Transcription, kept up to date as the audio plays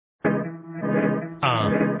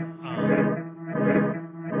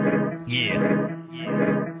Yeah.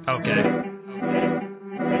 Okay.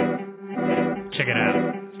 Check it out.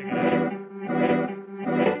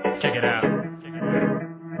 Check it out.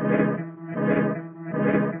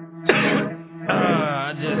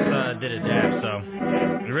 I just did a dab, so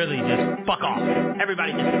really just fuck off.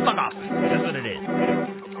 Everybody just fuck off. That's what it is.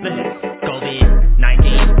 Listen,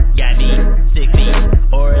 COVID-19 got me 6 feet,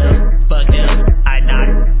 or else fuck them. I knock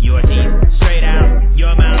your teeth straight out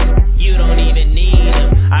your mouth. You don't even need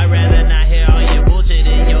them. I'd rather not hear all your bullshit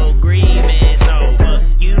and your grieving. So fuck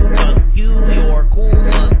you, you're cool.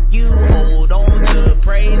 Fuck you, hold on to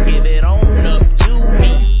praise, give it on up to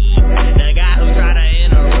me. The guy who tried to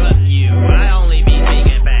interrupt you, I only be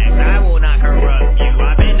speaking facts. I will not corrupt you.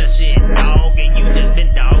 I've been the shit, dog, and you just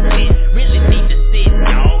been dog shit. Really need to sit,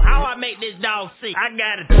 dog. How I make this dog sick? I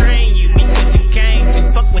gotta train you because you came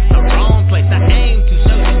to fuck with the wrong place. I aim to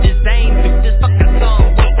show you disdain through this fucking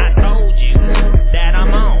song. Wait, I told you that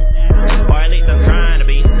I'm on, or at least I'm trying to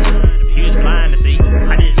be. You was blind to see.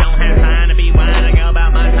 I just don't have time to be whining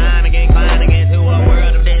about my time and inclining into a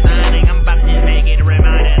world of designing. I'm about to just make it a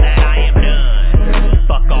reminder that I am done.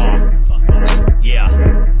 Fuck off. Yeah.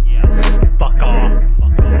 Fuck off.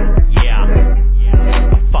 Yeah.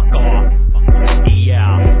 Fuck off.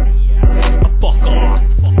 Yeah. Fuck off. Yeah. Fuck off.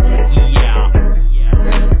 Yeah.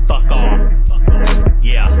 Fuck off.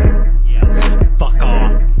 Yeah.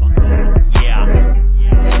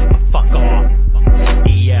 Fuck off.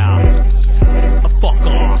 Yeah. Fuck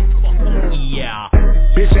off. Yeah.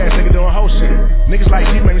 Bitch ass nigga doing whole shit. Niggas like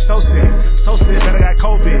you make me so sick. So sick that I got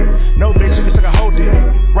COVID. No bitch, you can suck a whole dick.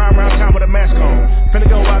 Ride around town with a mask on. Finna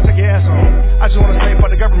go out, take your ass on. I just wanna say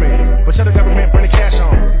fuck the government, but tell the government bring the cash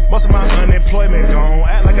on. Most of my unemployment gone.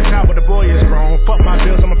 Act like a child, but the boy is grown. Fuck my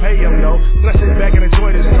bills, I'ma pay him though. Let's sit back and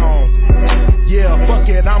enjoy this song. Yeah, fuck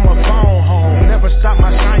it, I'm a phone home. Never stop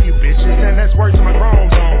my shine, you bitches, and that's word to my grown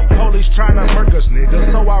zone. Police tryna murk us,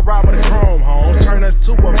 nigga, so I ride with a chrome home. Turn us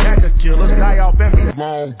to a pack of killers, die off and be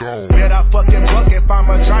long gone. Bet I fucking buck if I'm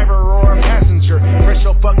a driver or a passenger. Press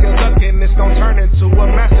your fucking luck and it's gon' turn into a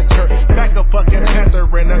massacre. Back a fucking panther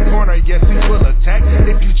in the corner, yes he will attack.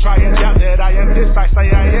 If you try and doubt that I am this, I say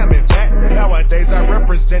I am in fact. Nowadays I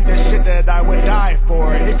represent the shit that I would die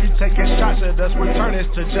for. If you taking shots at us, return us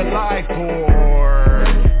to July 4.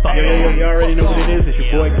 Yo, you already know what it is. It's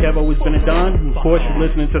your boy Kev, always been a Don. Of course, you're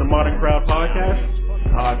listening to the Modern Crowd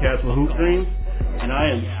podcast with Hoop Dreams. And I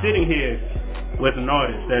am sitting here with an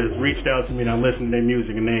artist that has reached out to me and I listen to their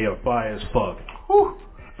music and they are fire as fuck. Whew,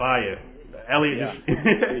 fire. Elliot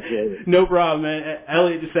just, no problem, man.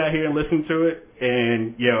 Elliot just sat here and listened to it.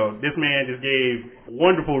 And, yo, this man just gave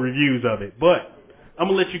wonderful reviews of it. But I'm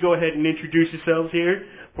going to let you go ahead and introduce yourselves here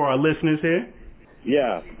for our listeners here.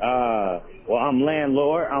 Yeah, well, I'm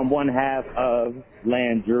Landlord. I'm one half of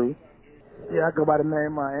Landrew. Yeah, I go by the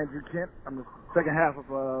name Andrew Kent. I'm the second half of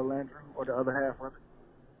Landrew, or the other half, rather.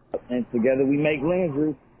 And together we make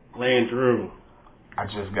Landrew. Landrew. I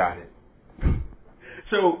just got it.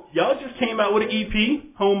 So, y'all just came out with an EP,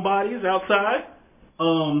 Homebodies, outside.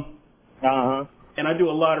 And I do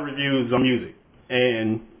a lot of reviews on music.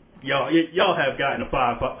 And y'all have gotten a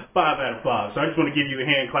 5 out of 5. So I just want to give you a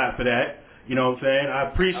hand clap for that. You know what I'm saying?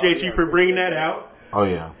 I appreciate you for bringing that out. Oh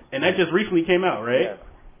yeah. And that just recently came out, right?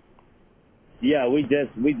 Yeah, we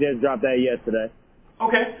just dropped that yesterday.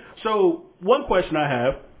 Okay. So one question I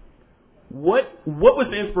have: what was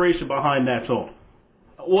the inspiration behind that song?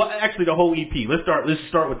 Well, actually, the whole EP. Let's start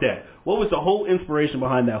with that. What was the whole inspiration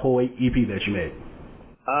behind that whole EP that you made?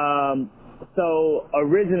 So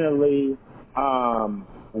originally,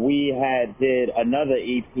 we did another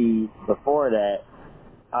EP before that.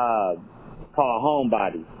 Called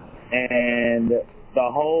Homebodies, and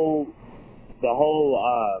the whole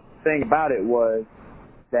thing about it was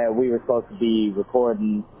that we were supposed to be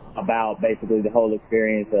recording about basically the whole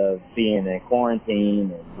experience of being in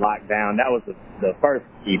quarantine and lockdown. That was the first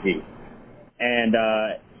EP, and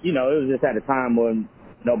it was just at a time when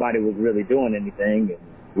nobody was really doing anything, and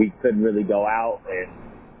we couldn't really go out, and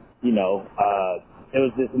it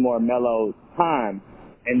was just a more mellow time,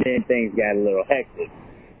 and then things got a little hectic.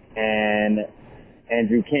 And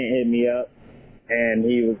Andrew Kent hit me up, and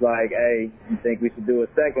he was like, hey, you think we should do a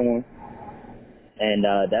second one? And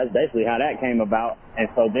that's basically how that came about. And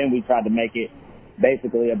so then we tried to make it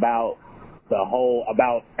basically about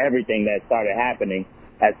about everything that started happening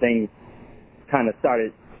as things kind of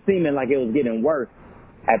started seeming like it was getting worse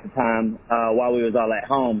at the time while we was all at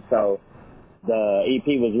home. So the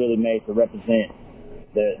EP was really made to represent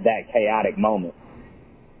that chaotic moment.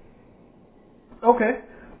 Okay.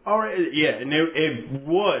 All right, yeah, and it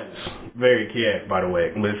was very chaotic, by the way.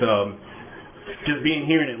 It was just being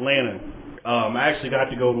here in Atlanta, I actually got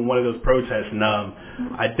to go to one of those protests, and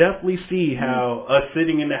I definitely see how us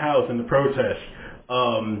sitting in the house in the protest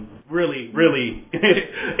really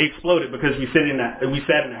exploded because we sat in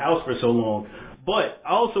the house for so long. But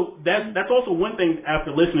also that's also one thing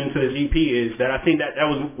after listening to this EP is that I think that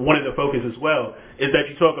was one of the focus as well, is that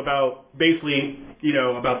you talk about basically,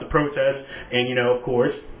 about the protests and, of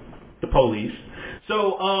course, the police.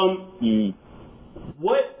 So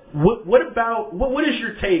what is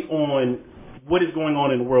your take on what is going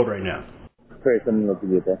on in the world right now? Very similar to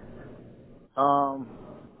you there.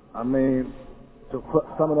 I mean, to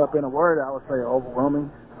sum it up in a word, I would say overwhelming.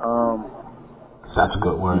 That's a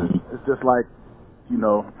good word. It's just like,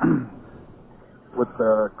 with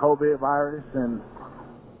the COVID virus and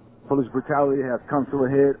police brutality has come to a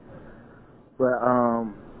head. But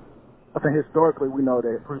I think historically we know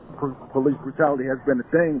that police brutality has been a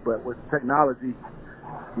thing, but with technology,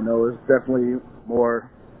 it's definitely more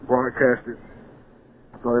broadcasted.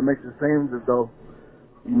 So it makes it seem as though,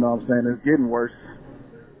 it's getting worse.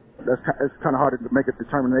 It's kind of hard to make a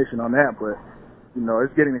determination on that, but,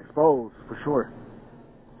 it's getting exposed for sure.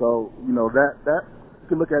 So, that you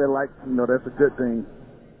can look at it like, that's a good thing,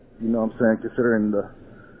 considering the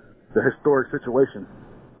historic situation.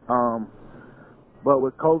 But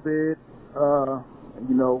with COVID,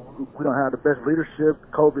 we don't have the best leadership.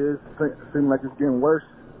 COVID seems like it's getting worse.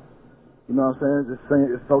 Just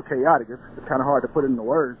saying it's so chaotic. It's kind of hard to put it into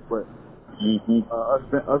words, but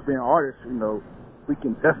us being artists, we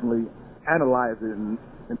can definitely analyze it and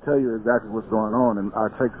tell you exactly what's going on and our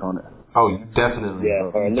takes on it. Oh, you definitely.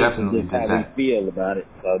 Yeah, or at least definitely just how we feel about it.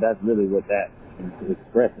 So that's really what that is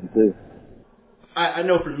expressing too. I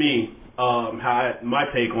know for me, my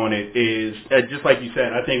take on it is, just like you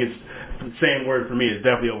said, I think it's the same word for me. It's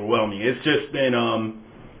definitely overwhelming. It's just been,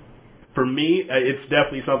 for me, it's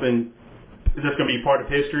definitely something that's going to be part of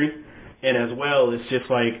history. And as well, it's just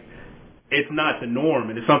like, it's not the norm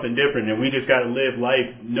and it's something different. And we just got to live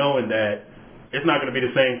life knowing that it's not going to be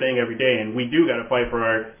the same thing every day. And we do got to fight for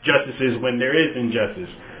our justices when there is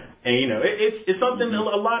injustice. And, it's something a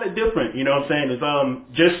lot of different, what I'm saying? It's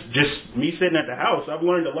just me sitting at the house, I've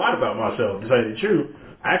learned a lot about myself, to tell you the truth.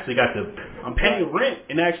 I actually I'm paying rent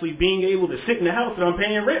and actually being able to sit in the house that I'm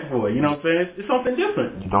paying rent for, what I'm saying? It's something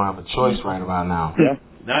different. You don't have a choice right about now. Yeah.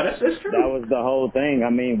 No, that's true. That was the whole thing.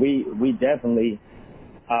 I mean, we definitely,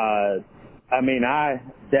 I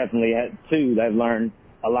definitely had too. I've learned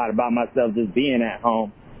a lot about myself just being at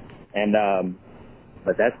home. And,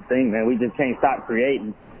 but that's the thing, man. We just can't stop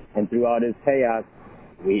creating. And through all this chaos,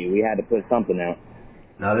 we had to put something out.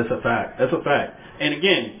 No, that's a fact. That's a fact. And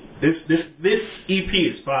again, this EP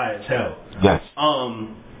is fire as hell. Yes.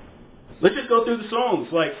 Let's just go through the songs.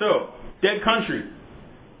 Dead Country.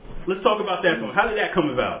 Let's talk about that song. How did that come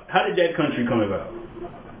about? How did Dead Country come about?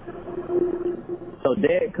 So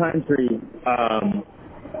Dead Country,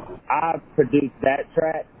 I produced that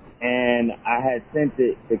track, and I had sent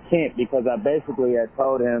it to Kent because I basically had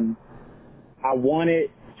told him I want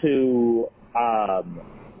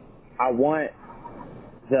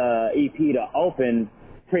the EP to open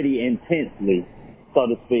pretty intensely, so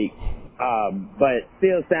to speak, but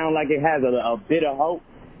still sound like it has a bit of hope,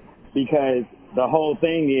 because the whole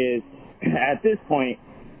thing is, at this point,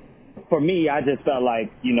 for me, I just felt like,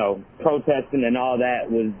 protesting and all that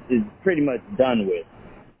is pretty much done with.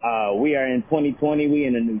 We are in 2020, we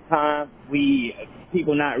in a new time,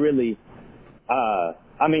 people not really,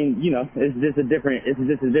 it's just a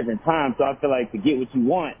different time. So I feel like to get what you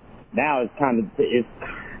want, now it's kind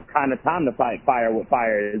of time to fight fire with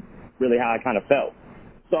fire is really how I kind of felt.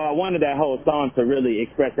 So I wanted that whole song to really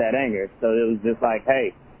express that anger. So it was just like,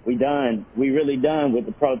 hey, we really done with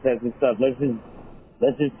the protests and stuff. Let's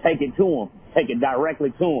just take it to them, take it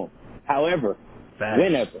directly to them. However, Facts.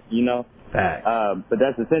 Whenever, Facts. But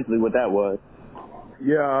that's essentially what that was.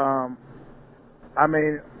 Yeah, I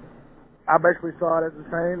basically saw it as the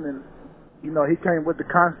same, and he came with the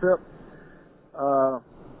concept.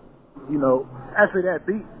 Actually that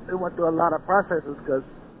beat, it went through a lot of processes because,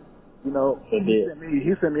 he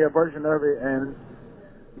sent me a version of it, and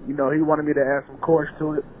he wanted me to add some chords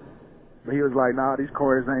to it, but he was like, nah, these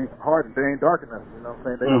chords ain't hard, they ain't dark enough.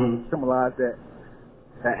 They don't symbolize that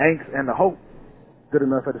angst and the hope good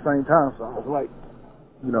enough at the same time. So I was like,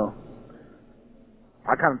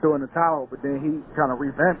 I kind of threw in the towel, but then he kind of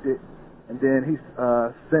revamped it. And then he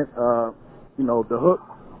sent, the hook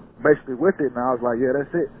basically with it, and I was like, yeah, that's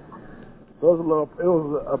it. So it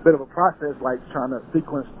was a bit of a process, like trying to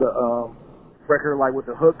sequence the record, like with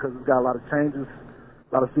the hook, because it's got a lot of changes, a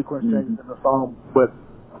lot of sequence changes in the song. But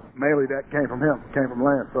mainly that came from him, came from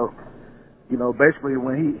Lance. So, you know, basically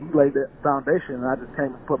when he laid that foundation and I just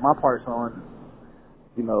came and put my parts on,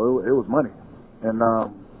 you know, it was money. And,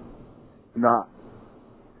 you know,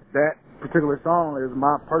 that particular song is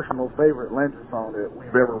my personal favorite Landrew song that we've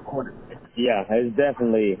ever recorded. Yeah, it's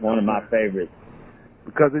definitely one of my favorites.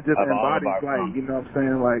 Because it just of embodies, like, you know what I'm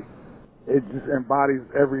saying, like, it just embodies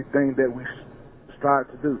everything that we strive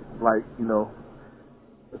to do. Like, you know,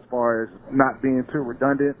 as far as not being too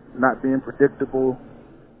redundant, not being predictable,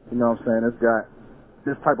 you know what I'm saying, it's got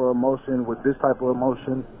this type of emotion with this type of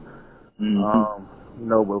emotion. You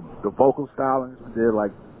know, with the vocal stylings, we did,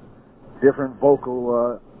 like, different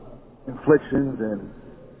vocal inflections, and,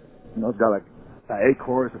 you know, it's got, like, an A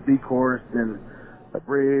chorus, a B chorus, then a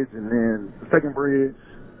bridge, and then the second bridge.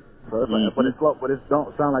 So it's like, but it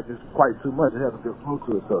don't sound like it's quite too much. It has a good flow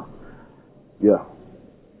to it. So, yeah.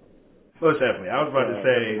 Most definitely. I was about to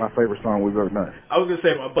say my favorite song we've ever done. I was gonna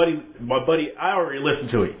say my buddy. I already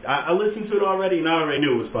listened to it. I listened to it already, and I already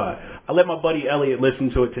knew it was fire. I let my buddy Elliot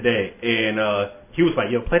listen to it today, and he was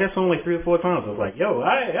like, "Yo, play that song like 3 or 4 times." I was like, "Yo,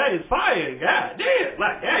 it's fire, god damn!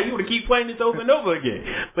 Like, yeah, you would keep playing this over and over again."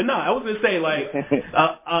 But no, I was gonna say like,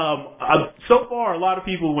 so far a lot of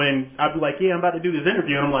people when I'd be like, "Yeah, I'm about to do this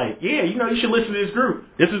interview," and I'm like, "Yeah, you know, you should listen to this group."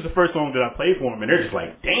 This is the first song that I played for them, and they're just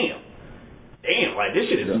like, "Damn, like this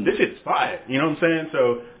shit is fire." You know what I'm saying?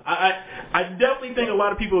 So I definitely think a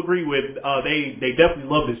lot of people agree with they definitely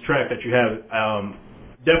love this track that you have.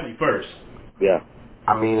 Definitely first. Yeah.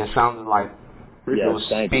 I mean, it sounded like it was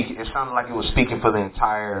speaking. It sounded like it was speaking for the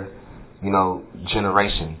entire, you know,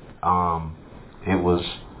 generation. It was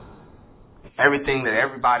everything that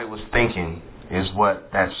everybody was thinking is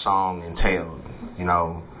what that song entailed. You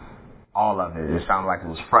know, all of it. It sounded like it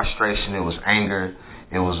was frustration. It was anger.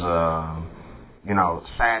 It was you know,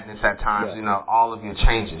 sadness at times. Yeah. You know, all of your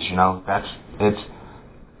changes. You know,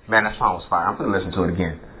 man, that song was fire. I'm gonna listen to it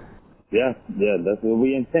again. Yeah, that's what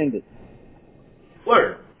we intended.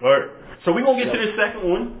 Word. So we're going to get to this second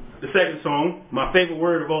one, the second song, my favorite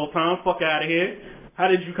word of all time, Fuck Out of Here. How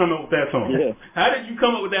did you come up with that song? Yeah. How did you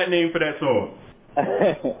come up with that name for that song?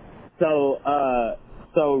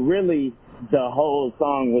 So really the whole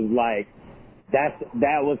song was like, that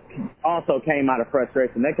was also came out of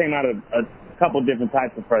frustration. That came out of a couple different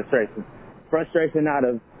types of frustration. Frustration out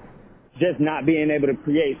of just not being able to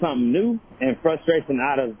create something new, and frustration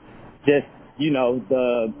out of just, you know,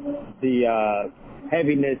 the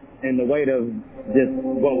heaviness and the weight of just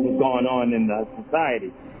what was going on in the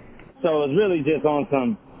society. So it was really just on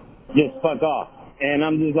some just fuck off. And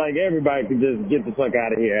I'm just like, everybody could just get the fuck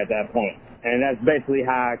out of here at that point. And that's basically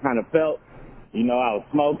how I kind of felt. You know, I was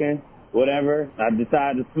smoking, whatever. I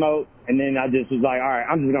decided to smoke, and then I just was like, all right,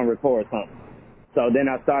 I'm just going to record something. So then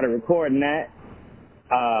I started recording that.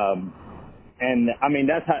 And I mean,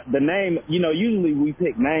 that's how the name, you know, usually we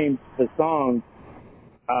pick names for songs,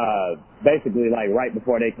 basically like right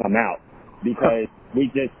before they come out, because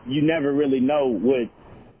you never really know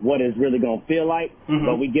what it's really going to feel like,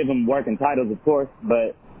 but we give them working titles, of course,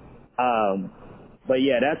 but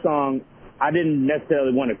yeah, that song, I didn't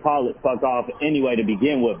necessarily want to call it Fuck Off anyway to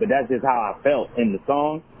begin with, but that's just how I felt in the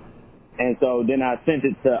song. And so then I sent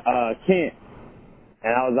it to, Kent,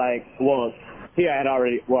 and I was like, well,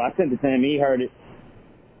 I sent it to him, he heard it,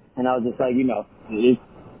 and I was just like, you know, it's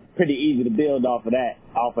pretty easy to build off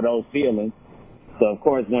of those feelings. So of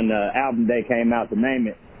course when the album day came out to name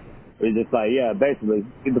it, it was just like, yeah, basically,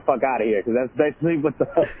 get the fuck out of here, because that's basically what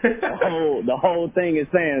the whole thing is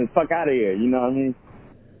saying, is fuck out of here, you know what I mean?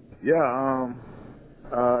 Yeah,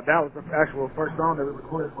 that was the actual first song that we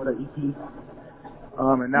recorded for the EP,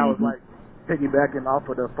 and that was like piggybacking off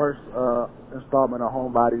of the first installment of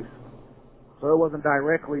Homebodies. So it wasn't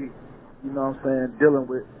directly, you know what I'm saying, dealing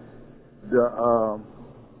with the,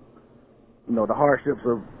 you know, the hardships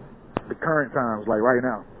of the current times, like right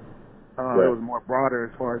now. It was more broader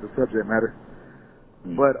as far as the subject matter.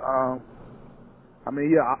 But, I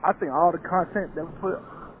mean, yeah, I think all the content that we put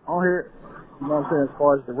on here, you know what I'm saying, as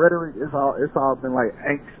far as the rhetoric, it's all been like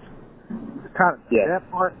angst. It's kind of,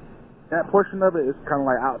 that portion of it is kind of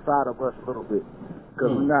like outside of us a little bit.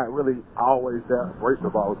 Because we're not really always that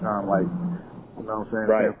abrasive all the time, like, you know what I'm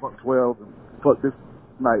saying? Right. Fuck 12 and fuck this,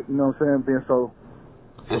 like, you know what I'm saying? Being so.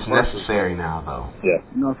 It's necessary now, though. Yeah.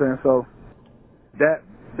 You know what I'm saying? So,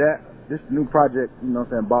 this new project, you know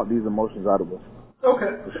what I'm saying, brought these emotions out of us.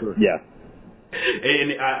 Okay. For sure. Yeah.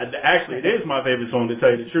 And actually, it is my favorite song, to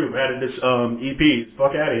tell you the truth. Out of this EP,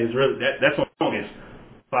 Fuck Out of Here, is really, that song is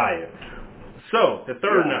fire. So, the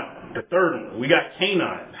third one, we got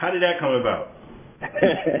Canine. How did that come about?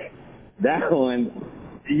 That one,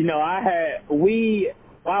 you know,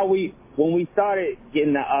 while we when we started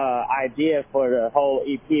getting the idea for the whole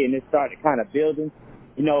EP and it started kind of building,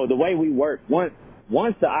 you know, the way we work, once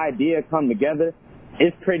the idea come together,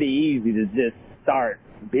 it's pretty easy to just start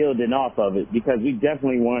building off of it, because we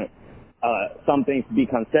definitely want some things to be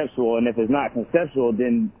conceptual, and if it's not conceptual,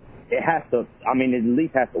 then it has to, I mean, it at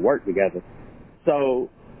least has to work together. So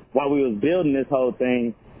while we was building this whole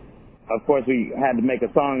thing, of course, we had to make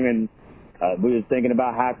a song, and we was thinking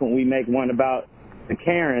about how can we make one about the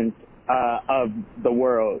Karens of the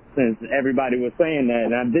world, since everybody was saying that.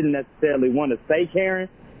 And I didn't necessarily want to say Karen,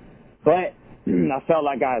 but I felt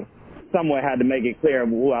like I somewhere had to make it clear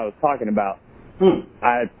who I was talking about.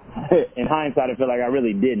 In hindsight, I feel like I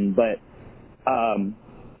really didn't, but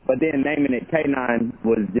then naming it K9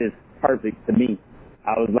 was just perfect to me.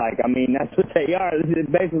 I was like, I mean, that's what they are. This is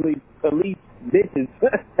basically police bitches.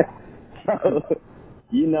 So,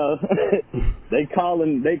 you know, they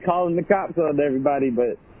calling the cops on everybody,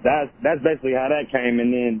 but that's basically how that came.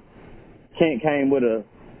 And then Kent came with a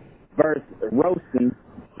verse roasting.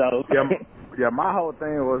 So yeah, my whole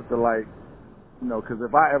thing was to, like, you know, because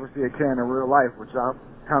if I ever see a Karen in real life, which I'm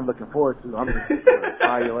kind of looking forward to, I'm just going to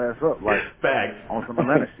fire your ass up, like, facts, on some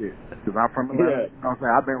Atlanta shit. Because I'm from Atlanta, you know what I'm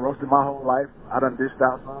saying? I've been roasted my whole life. I done dished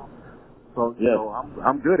out some. So, you know,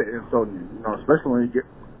 I'm good at it. So, you know, especially when you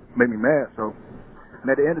make me mad. So, and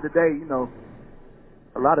at the end of the day, you know,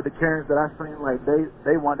 a lot of the Karens that I seen, like,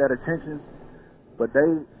 they want that attention, but they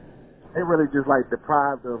really just, like,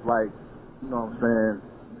 deprived of, like, you know what I'm saying,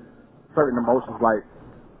 certain emotions, like,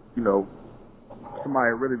 you know,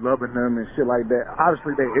 somebody really loving them and shit like that.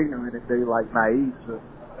 Obviously, they ignorant if they, like, naive to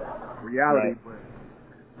reality, but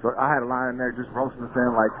so I had a line in there just roasting and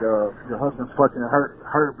saying, like, your husband's fucking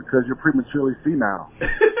hurt because you're prematurely senile.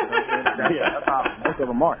 You know, that's how most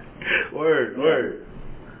of them are. Word.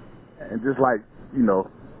 And just, like, you know,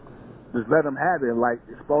 just let them have it, like,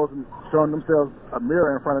 exposing, showing themselves a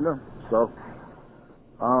mirror in front of them. So,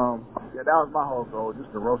 yeah, that was my whole goal,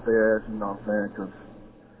 just to roast their ass, you know what I'm saying, because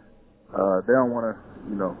they don't want to,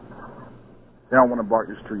 you know, they don't want to bark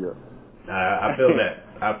this tree up. I feel that.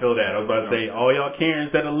 I was about to say, all y'all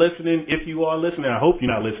Karens that are listening, if you are listening, I hope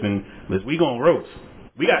you're not listening, because we gonna roast.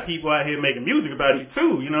 We got people out here making music about you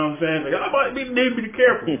too, you know what I'm saying? Like, I might need to be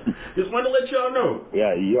careful. Just want to let y'all know.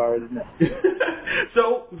 Yeah, you already know.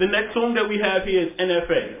 So the next song that we have here is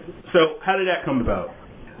NFA. So how did that come about?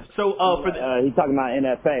 So he's talking about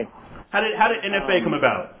NFA. How did NFA come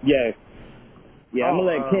about? Yeah, I'm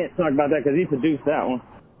gonna let Kent talk about that because he produced that one.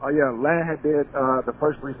 Oh yeah, Land had did the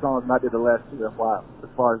first 3 songs and I did the last 2. That's why, as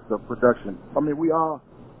far as the production. I mean, we all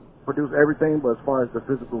produce everything, but as far as the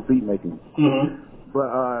physical beat making. Mm-hmm. But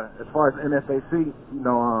as far as NFAC, you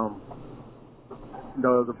know,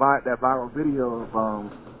 that viral video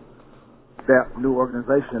of that new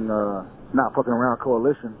organization, Not Fucking Around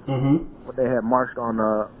Coalition, what they had marched on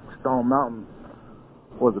Stone Mountain.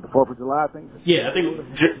 What was it, the 4th of July, I think? Yeah, I think it was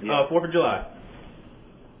 4th of July.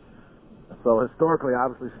 So historically,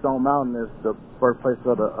 obviously, Stone Mountain is the birthplace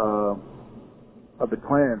of the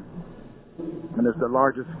Klan, and it's the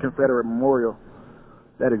largest Confederate memorial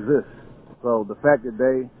that exists. So the fact that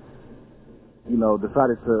they, you know,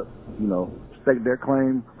 decided to, you know, stake their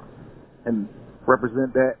claim and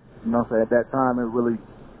represent that, you know, at that time, it really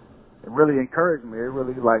encouraged me. It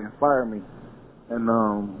really, like, inspired me, and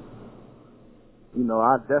you know,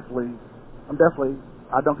 I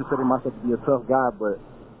don't consider myself to be a tough guy, but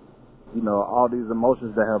you know, all these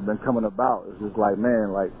emotions that have been coming about, it's just like,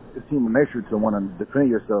 man, like, it's human nature to want to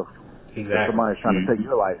defend yourself. Exactly. If somebody's trying to take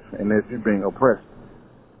your life, and if you're being oppressed.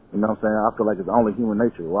 You know what I'm saying? I feel like it's only human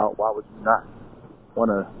nature. Why would you not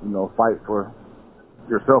want to, you know, fight for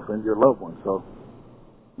yourself and your loved ones? So,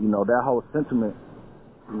 you know, that whole sentiment,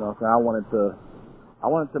 you know what I'm saying, I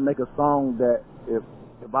wanted to make a song that if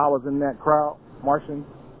I was in that crowd marching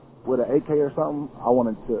with an AK or something,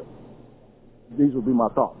 these would be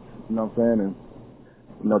my thoughts. You know what I'm saying? And,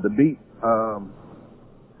 you know, the beat,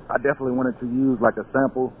 I definitely wanted to use like a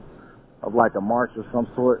sample of like a march of some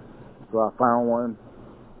sort. So I found one.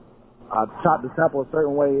 I chopped the sample a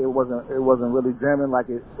certain way. It wasn't really jamming like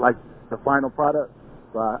the final product.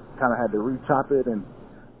 So I kind of had to re-chop it and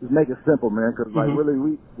just make it simple, man. Because like really,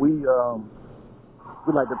 we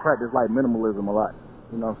like to practice like minimalism a lot.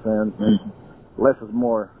 You know what I'm saying? And less is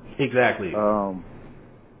more. Exactly.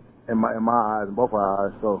 In my eyes, in both our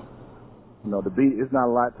eyes. So, you know, the beat is not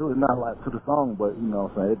a lot to it. It's not a lot to the song, but you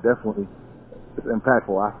know what I'm saying? It definitely is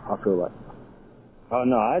impactful. I feel like. Oh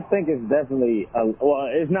no, I think it's definitely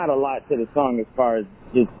it's not a lot to the song as far as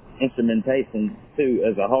just instrumentation too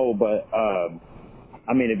as a whole, but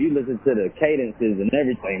I mean, if you listen to the cadences and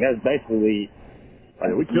everything, that's basically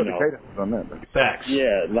We killed the cadence on that. Facts.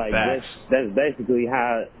 Yeah, like Facts. that's basically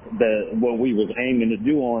how what we was aiming to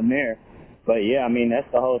do on there. But yeah, I mean that's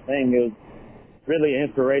the whole thing. It was really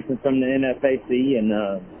inspiration from the NFAC,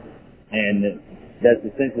 and that's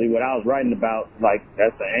essentially what I was writing about. Like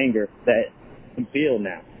that's the anger that I feel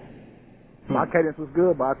now. My cadence was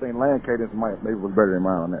good, but I think Land cadence maybe was better than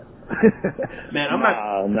mine on that. Man, I'm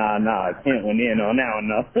not. Nah. I can't went in on that one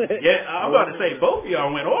though. Yeah, I'm about to say both of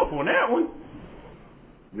y'all went off on that one.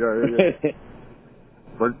 Yeah.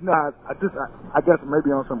 But I guess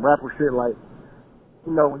maybe on some rapper shit, like,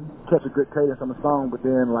 you know, when you catch a good cadence on the song, but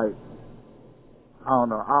then like, I don't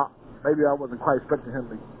know, maybe I wasn't quite expecting him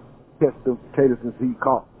to catch the cadences he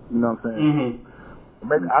caught. You know what I'm saying? Mm-hmm.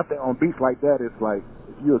 Maybe I think on beats like that, it's like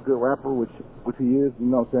if you're a good rapper, which he is, you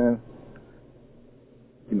know what I'm saying?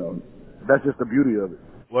 You know, that's just the beauty of it.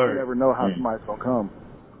 Word. You never know how somebody's gonna come.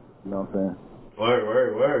 You know what I'm saying?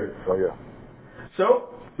 Word. So yeah.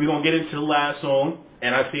 So we're gonna get into the last song,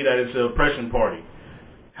 and I see that it's an Oppression Party.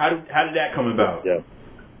 How did that come about? Yeah.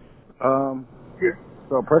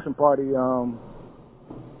 So Oppression Party,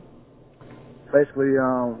 basically, we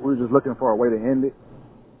were just looking for a way to end it,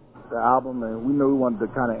 the album, and we knew we wanted to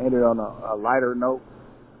kind of end it on a lighter note,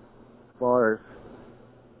 as far as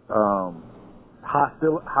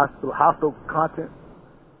hostile content,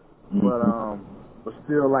 but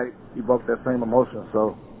still like evoke that same emotion.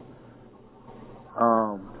 So,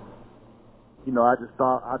 you know, I just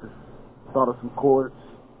thought of some chords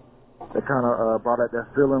that kind of brought out that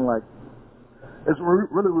feeling. Like it's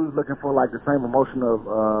really we was looking for like the same emotion of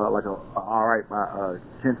like a All Right by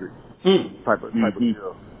Kendrick type of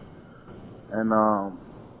deal. And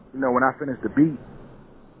you know, when I finished the beat,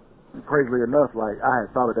 crazily enough, like I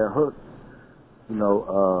had thought of that hook, you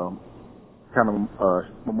know, kind of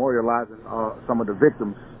memorializing some of the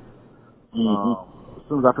victims. As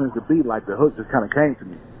soon as I finished the beat, like the hook just kind of came to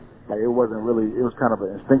me. Like it wasn't really, it was kind of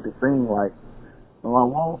an instinctive thing. Like, oh, I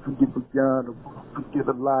won't forget the gun, forget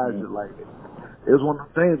Elijah. Like it was one of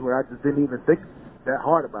those things where I just didn't even think that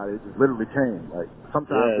hard about it. It just literally came. Like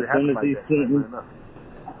sometimes it happens like that.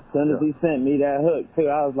 As soon as he sent me that hook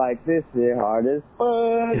too, I was like, this shit hard as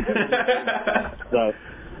fuck. So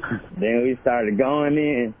then we started going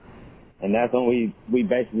in, and that's when we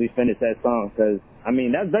basically finished that song. Because I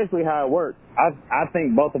mean, that's basically how it works. I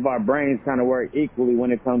think both of our brains kind of work equally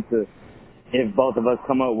when it comes to if both of us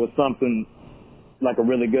come up with something like a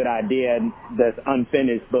really good idea that's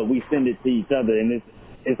unfinished, but we send it to each other, and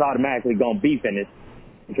it's automatically gonna be finished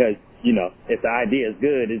because you know if the idea is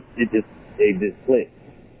good, it just clicks.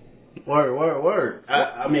 Word.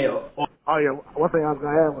 I mean, oh yeah. One thing I was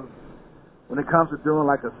gonna add was when it comes to doing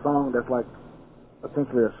like a song that's like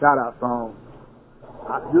essentially a shout out song,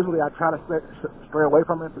 usually I try to stray away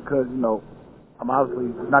from it because you know I'm obviously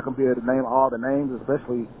not gonna be able to name all the names,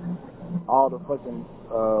 especially all the fucking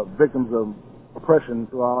victims of oppression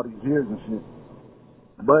through all these years and shit.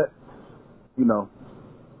 But you know,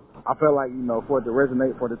 I felt like you know for it to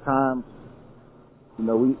resonate for the times, you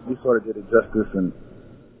know we sort of did it justice and.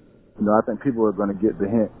 You know, I think people are going to get the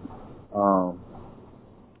hint.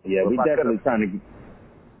 Yeah, we definitely trying to.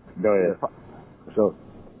 Go ahead. So,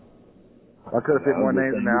 I could have picked more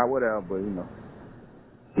names than I would have, but you know.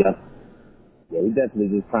 Yeah, we definitely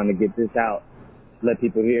just trying to get this out, let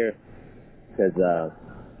people hear, because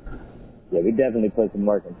we definitely put some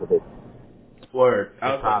work into this. Word.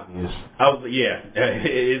 It's obvious.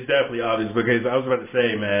 It's definitely obvious because I was about to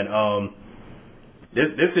say, man. This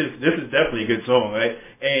is definitely a good song, right?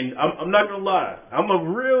 And I'm not gonna lie, I'm a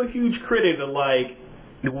real huge critic of like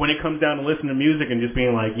when it comes down to listening to music and just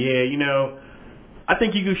being like, yeah, you know, I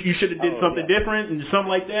think you should have did something different and something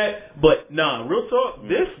like that. But nah, real talk,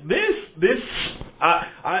 this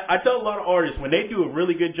I tell a lot of artists when they do a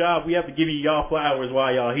really good job, we have to give y'all flowers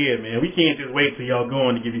while y'all here, man. We can't just wait till y'all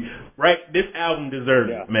going to give you this album deserves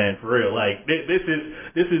it, man, for real. Like this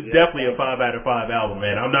is definitely a 5 out of 5 album,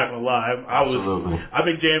 man. I'm not gonna lie. I've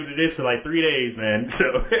been jamming to this for like 3 days, man.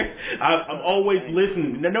 So I'm always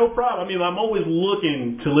listening. No problem. I mean, I'm always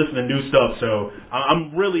looking to listen to new stuff. So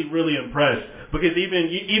I'm really, really impressed because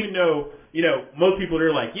even though you know most people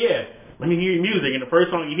they're like, yeah, let me hear your music, and the first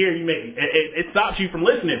song you hear, it stops you from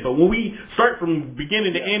listening. But when we start from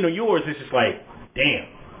beginning to end on yours, it's just like,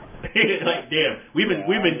 damn. Like, damn. We've been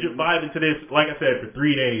vibing to this, like I said, for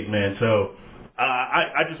 3 days, man. So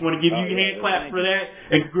I just want to give you a hand clap for that,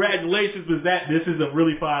 and congratulations with that. This is a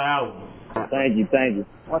really fire album. Thank you.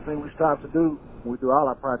 One thing we strive to do when we do all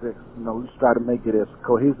our projects, you know, we just try to make it as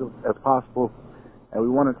cohesive as possible, and we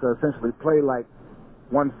wanted to essentially play like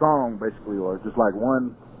one song, basically, or just like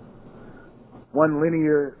one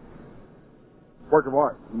linear work of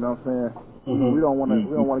art, you know what I'm saying? We don't want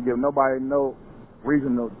to give nobody no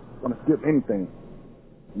reason to want to skip anything.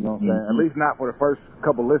 You know what I'm saying? At least not for the first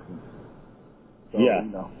couple listens. So, yeah.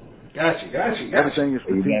 You know. Gotcha. Everything is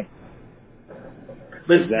strategic.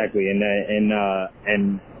 Exactly.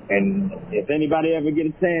 And if anybody ever get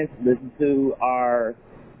a chance, listen to our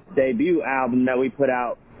debut album that we put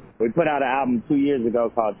out. We put out an album 2 years ago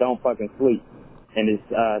called Don't Fucking Sleep, and it's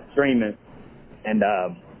streaming. And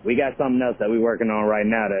we got something else that we're working on right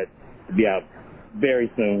now that will be out very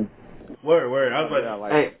soon. Word. I was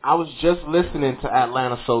like, hey, I was just listening to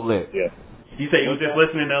Atlanta So Lit. Yeah. You say you was just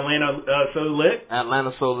listening to Atlanta So Lit?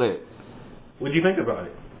 Atlanta So Lit. What'd you think about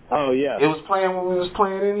it? Oh yeah. It was playing when we was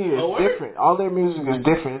playing in here. It's different. All their music is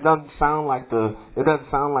different. It doesn't sound like the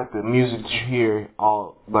music that you hear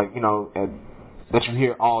that you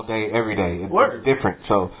hear all day, every day. It's different.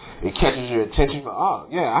 So it catches your attention. Oh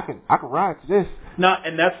yeah, I can ride to this. No,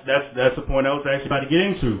 and that's the point I was actually about to get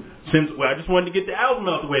into. I just wanted to get the album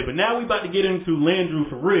out the way, but now we about to get into Landrew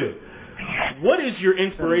for real. What is your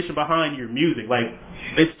inspiration behind your music? Like,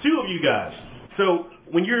 it's two of you guys. So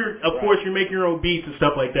when of course, you're making your own beats and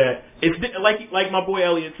stuff like that. It's like my boy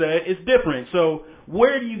Elliot said, it's different. So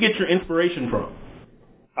where do you get your inspiration from?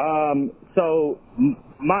 So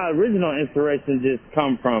my original inspiration just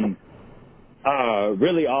come from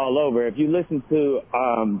really all over. If you listen to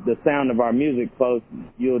the sound of our music close,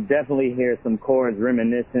 you'll definitely hear some chords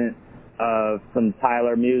reminiscent of some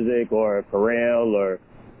Tyler music or Pharrell or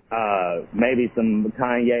maybe some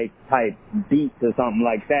Kanye type beats or something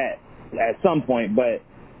like that at some point. But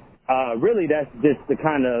really that's just the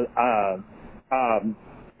kind of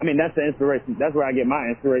that's the inspiration. That's where I get my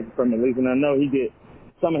inspiration from, at least, and I know he get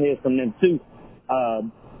some of his from them too.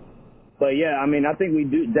 But yeah, I think we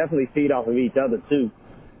do definitely feed off of each other too.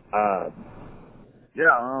 I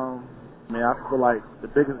feel like the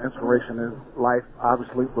biggest inspiration is life,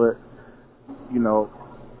 obviously, but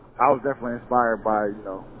I was definitely inspired by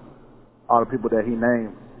all the people that he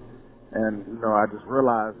named, and I just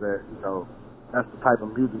realized that that's the type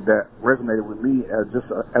of music that resonated with me as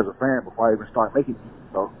a fan before I even started making music.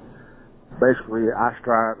 So basically, I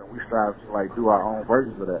strive and we strive to do our own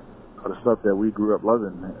versions of that, of the stuff that we grew up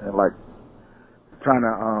loving, and trying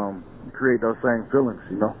to create those same feelings,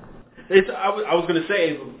 I was gonna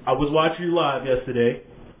say, I was watching you live yesterday.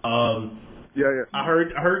 Yeah. I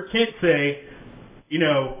heard Kent say,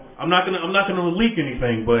 I'm not gonna leak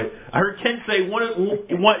anything, but I heard Kent say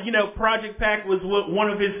Project Pack was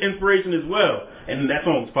one of his inspiration as well, and that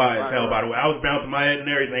song was fire as hell. By the way, I was bouncing my head and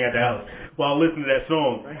everything at the house while listening to that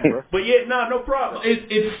song. But yeah, no problem.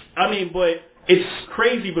 But it's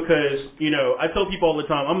crazy because I tell people all the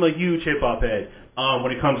time I'm a huge hip hop head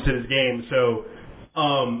when it comes to this game. So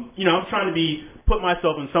I'm trying to put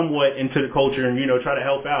myself in somewhat into the culture and try to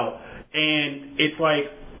help out. And it's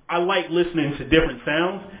like I like listening to different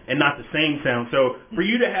sounds and not the same sound. So for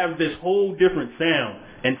you to have this whole different sound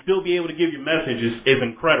and still be able to give your message is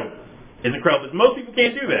incredible. It's incredible. Because most people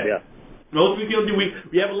can't do that. Yeah. Most people do.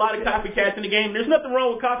 We have a lot of copycats in the game. There's nothing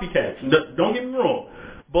wrong with copycats. Don't get me wrong.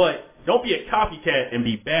 But don't be a copycat and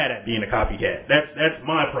be bad at being a copycat. That's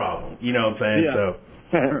my problem. You know what I'm saying? Yeah. So.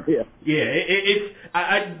 It's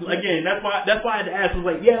That's why I had to ask. I was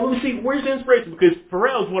like, let me see, where's the inspiration? Because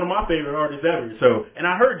Pharrell's one of my favorite artists ever. So, and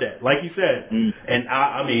I heard that, like you said, and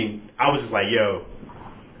I was just like, yo,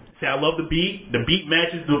 see, I love the beat. The beat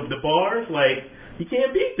matches the bars. Like, you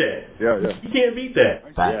can't beat that. Yeah. You can't beat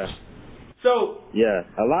that. Yeah. So yeah,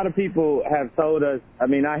 a lot of people have told us. I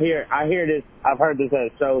hear this. I've heard this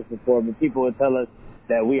at shows before, but people would tell us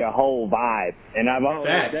that we are whole vibe, and I've always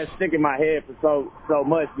that's sticking in my head for so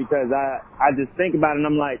much because I just think about it and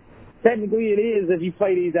I'm like, technically it is if you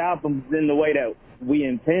play these albums in the way that we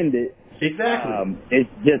intended. Exactly. It's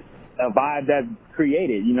just a vibe that's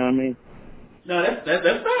created. You know what I mean? No, that's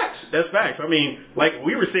facts. That's facts. Like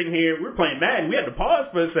we were sitting here, we were playing Madden. We had to pause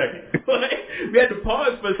for a second. We had to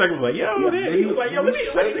pause for a second. Like, yo, he was like, yo, let me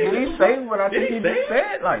did he say what I think he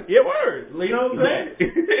said? Like, yeah, word. You know what I'm saying?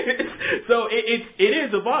 So it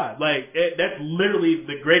is a vibe. Like that's literally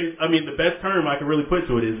the greatest. The best term I can really put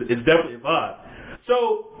to it is it's definitely a vibe.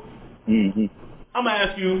 So I'm gonna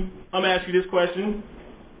ask you this question.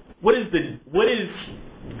 What is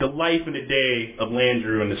the life and the day of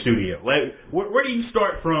Landrew in the studio? Like, where do you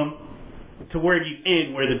start from to where you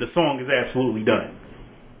end, where the song is absolutely done?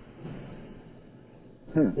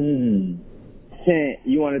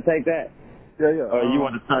 You want to take that? Yeah. Or you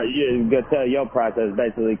want to start? You gonna tell your process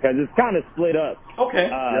basically, because it's kind of split up. Okay.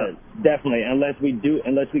 Definitely, unless we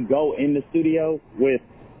go in the studio with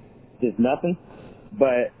just nothing.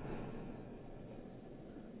 But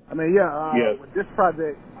with this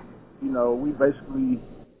project, we basically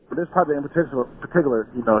for this project in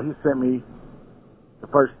particular, you know, he sent me the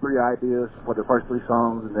first 3 ideas for the first 3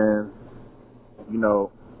 songs, and then, you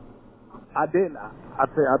know, I'll be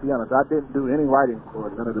honest, I didn't do any writing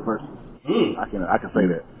for none of the verses. I can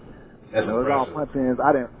say that. That's it was all punch-ins.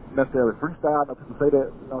 I didn't necessarily freestyle. I know people say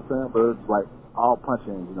that, you know what I'm saying? But it's like all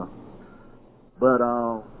punch-ins, you know. But,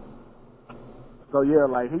 so yeah,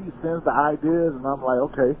 like he sends the ideas and I'm like,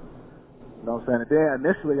 okay. You know what I'm saying? And then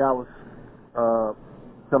initially I was,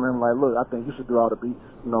 telling him like, look, I think you should do all the beats,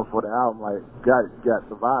 you know, for the album. Like, you got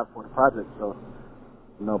the vibe for the project. So,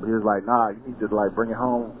 you know, but he was like, nah, you need to like bring it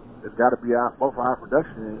home. It's got to be both our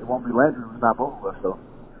production. It won't be Landrew. It's not both of us. So,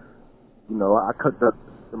 you know, I cooked up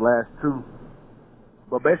the last 2.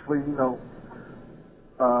 But basically, you know,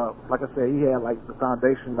 like I said, he had like the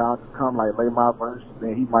foundation. Now to come like lay my verse.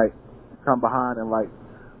 Then he might come behind and like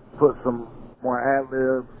put some more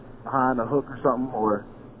ad-libs behind the hook or something. Or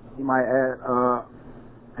he might add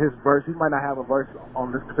his verse. He might not have a verse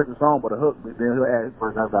on this particular song, but a hook. But then he'll add his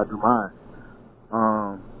verse after I do mine.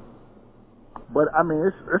 But I mean,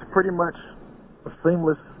 it's pretty much a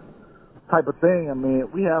seamless type of thing. I mean,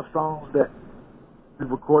 we have songs that we've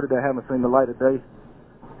recorded that haven't seen the light of day,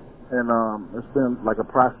 and it's been like a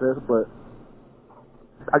process. But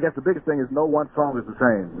I guess the biggest thing is no one song is the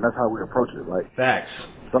same, and that's how we approach it. Like facts.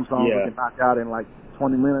 Some songs we can knock out in like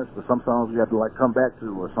 20 minutes, but some songs we have to like come back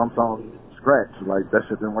to, or some songs scratch. Like that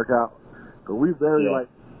shit didn't work out. But we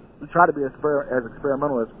we try to be as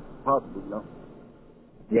experimental as possible, you know.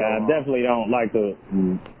 Yeah, I definitely don't like to.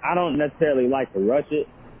 I don't necessarily like to rush it,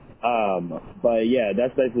 but yeah,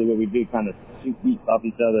 that's basically what we do. Kind of shoot beats off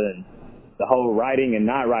each other, and the whole writing and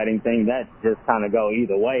not writing thing that just kind of go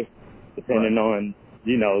either way, depending on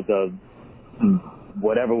the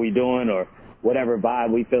whatever we doing or whatever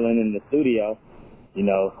vibe we feeling in the studio,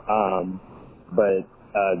 But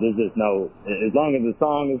there's just no. As long as the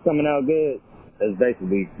song is coming out good, that's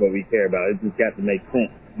basically what we care about. It just got to make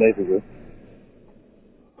sense, basically.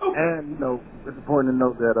 And, it's important to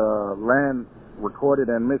note that Land recorded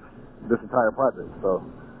and mixed this entire project. So,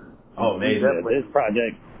 amazing. This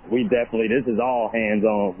project, this is all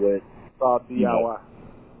hands-on with. All DIY.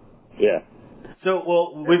 Yeah. So,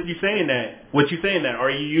 with you saying that, are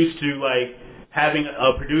you used to, like, having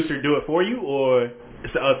a producer do it for you, or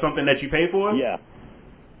something that you pay for? Yeah.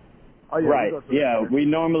 Oh, yeah, right. Yeah. We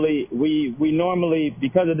normally,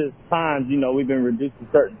 because of this times, we've been reduced to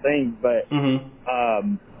certain things, but,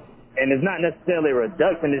 and it's not necessarily a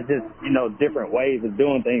reduction, it's just, different ways of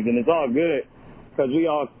doing things, and it's all good, because we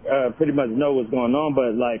all pretty much know what's going on,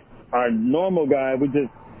 but, like, our normal guy,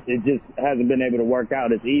 it just hasn't been able to work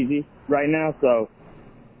out as easy right now, so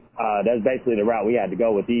that's basically the route we had to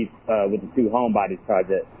go with the 2 Homebodies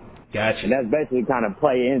projects. Gotcha. And that's basically kind of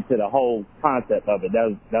play into the whole concept of it.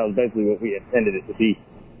 That was basically what we intended it to be.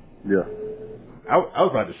 Yeah. I was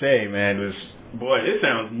about to say, man, this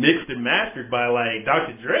sounds mixed and mastered by like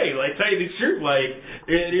Dr. Dre. Like, tell you the truth, like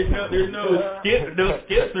there's no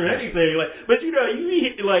skips or anything. Like, but you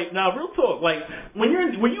like, now real talk, like when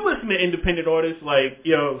you listen to independent artists, like,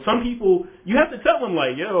 some people you have to tell them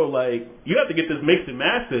like, like you have to get this mixed and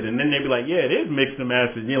mastered, and then they be like, yeah, it is mixed and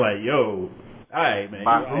mastered, and you're like, all right, man.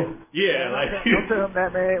 Yeah, like don't tell him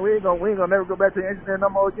that, man. We ain't gonna never go back to the engineer no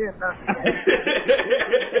more again.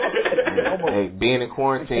 Hey, being in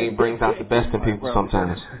quarantine brings out the best in people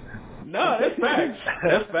sometimes. No, that's facts.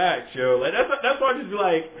 That's facts, yo. Like that's why I just be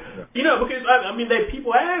like, because I mean,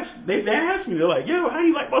 people ask me, they're like, yo, how do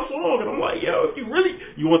you like my song? And I'm like, yo, if you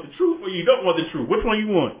want the truth or you don't want the truth, which one you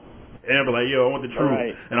want? And I'm like, yo, I want the truth. Right.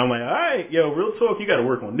 And I'm like, all right, yo, real talk, you got to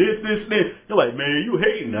work on this. They're like, man, you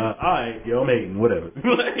hating. All right, yo, I'm hating, whatever.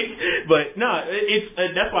 But no,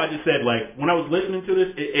 that's why I just said, like, when I was listening to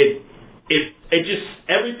this, it just,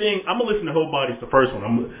 everything, I'm going to listen to Homebodies, the first one.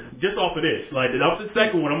 I'm just off of this. Like, off the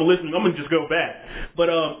second one, I'm going to just go back. But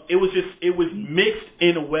it was mixed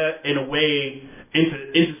in a way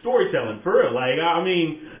into storytelling, for real. Like, I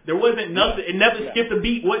mean, there wasn't nothing, it never skipped a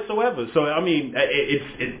beat whatsoever. So, I mean, it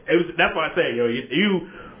was, that's why I say,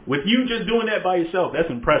 with you just doing that by yourself, that's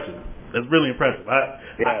impressive. That's really impressive.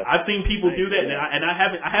 I've seen people do that, and I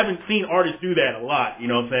haven't seen artists do that a lot, you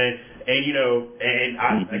know what I'm saying?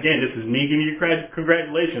 And, again, this is me giving you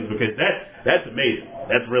congratulations, because that's amazing.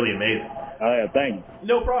 That's really amazing. Oh, yeah, thanks.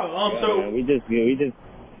 No problem. Man, we just.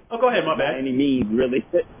 Oh, go ahead, my bad. By any means, really.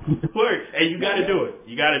 Works. Hey, you got to do it.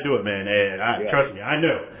 You got to do it, man. And trust me, I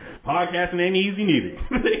know. Podcasting ain't easy neither.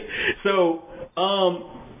 So,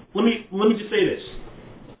 let me just say this.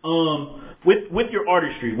 With your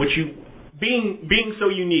artistry, which you being so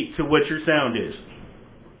unique to what your sound is,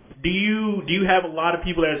 do you have a lot of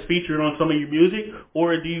people that is featured on some of your music,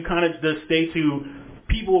 or do you kind of just stay to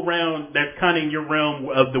people around that's kind of in your realm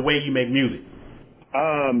of the way you make music?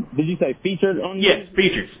 Did you say featured on? Yes,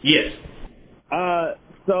 features. Yes.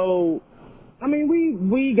 So, I mean,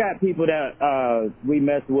 we got people that we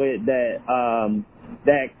mess with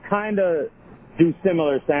that kind of do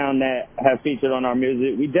similar sound that have featured on our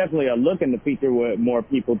music. We definitely are looking to feature with more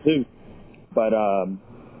people too, but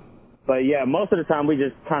yeah, most of the time we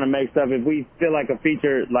just kind of make stuff. If we feel like a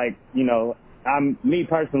feature, like, you know, me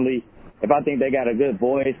personally, if I think they got a good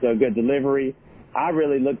voice or a good delivery, I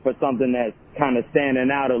really look for something that's kind of standing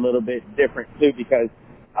out a little bit different too, because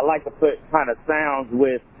I like to put kind of sounds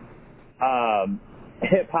with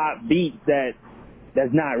hip hop beats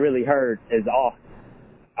that's not really heard as often.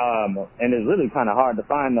 And it's really kind of hard to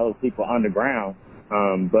find those people underground,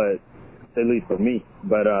 but at least for me.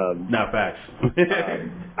 But not facts.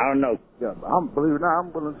 I don't know. Yeah, believe it or not,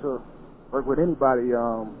 I'm willing to work with anybody.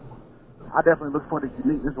 I definitely look for the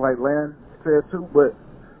uniqueness, like Land said too. But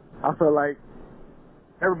I feel like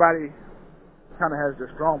everybody kind of has their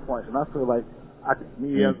strong points, and I feel like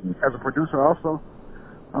as a producer also,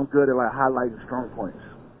 I'm good at like highlighting strong points.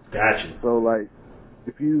 Gotcha. So like,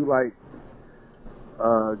 if you like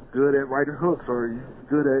good at writing hooks, or you're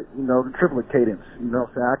good at, you know, the triplet cadence, you know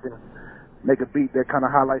what I'm saying, I can make a beat that kind of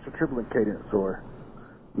highlights the triplet cadence, or,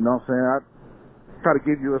 you know what I'm saying, I try to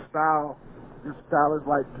give you a style. Your style is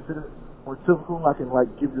like considered more typical. I can like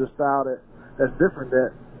give you a style that's different,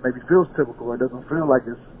 that maybe feels typical or doesn't feel like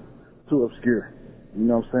it's too obscure. You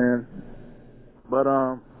know what I'm saying? But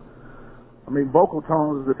I mean, vocal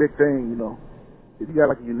tones is a big thing. You know, if you got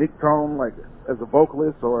like a unique tone, like as a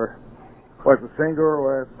vocalist or as a singer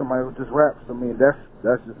or as somebody who just raps, I mean, that's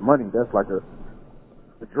just money. That's like a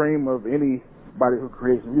dream of anybody who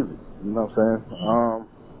creates music. You know what I'm saying?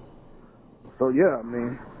 So yeah, I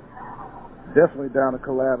mean, definitely down to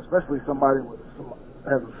collab, especially somebody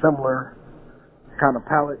has a similar kind of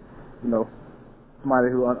palette. You know, somebody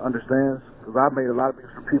who understands. Because I've made a lot of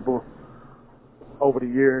beats for people over the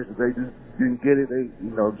years. They just didn't get it. They,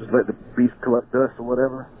 you know, just let the beats collect dust or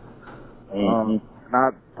whatever. And I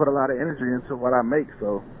put a lot of energy into what I make,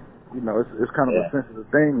 so, you know, it's kind of a sensitive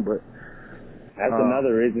thing, but that's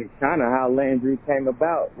another reason, kind of how Landrew came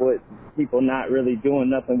about, with people not really doing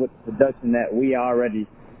nothing with the production that we already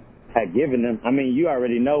had given them. I mean, you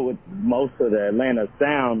already know what most of the Atlanta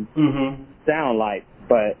sound like,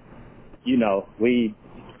 but, you know, I mean,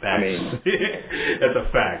 that's a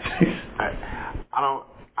fact.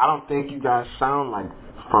 I don't think you guys sound like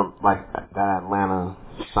that Atlanta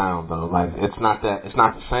sound though. Like it's not the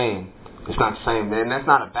same. It's not the same, and that's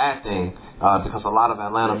not a bad thing because a lot of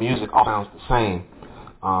Atlanta music all sounds the same.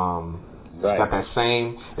 It's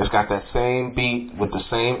got that same beat with the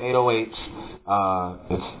same 808s.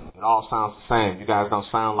 It all sounds the same. You guys don't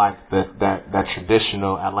sound like that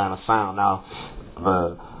traditional Atlanta sound. Now,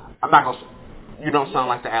 you don't sound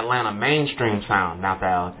like the Atlanta mainstream sound. Now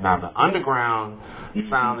the underground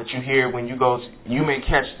sound that you hear when you may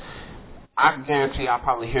catch. I guarantee I'll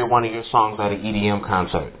probably hear one of your songs at an EDM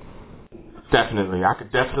concert. Definitely. I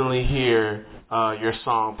could definitely hear your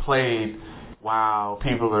song played while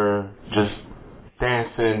people are just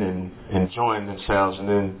dancing and enjoying themselves, and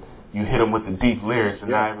then you hit them with the deep lyrics, and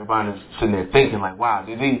now everybody's sitting there thinking like, wow,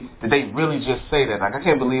 did they really just say that? Like, I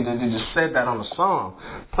can't believe that they just said that on the song.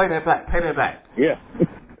 Play that back. Yeah.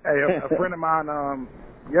 Hey, a friend of mine,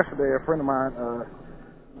 yesterday,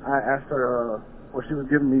 I asked her, well, she was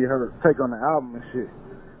giving me her take on the album and shit.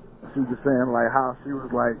 She was just saying, like, how she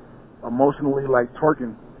was, like, emotionally, like,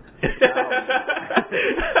 twerking.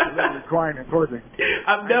 Literally crying and twerking.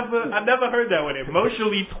 I've never heard that one.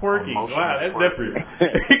 Emotionally twerking. Wow, that's different.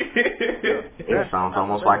 It sounds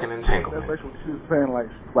almost like an entanglement. That's what she was saying, like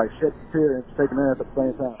shed a tear and shaking ass at the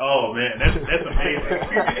same time. Oh man, that's amazing.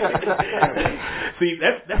 See,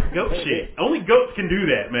 that's goat shit. Only goats can do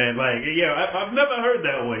that, man. Like, I've never heard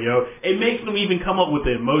that one, yo. It makes them even come up with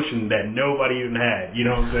the emotion that nobody even had. You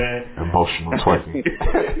know what I'm saying? Emotional twerking.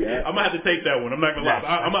 I'm gonna have to take that one. I'm not gonna lie.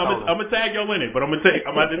 I'm gonna tag y'all in it, but I'm gonna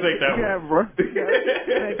have to take that one. Yeah, bro.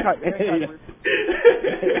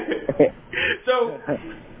 So,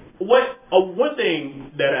 one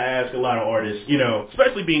thing that I ask a lot of artists, you know,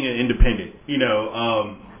 especially being an independent, you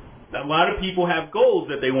know, a lot of people have goals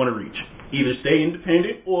that they want to reach, either stay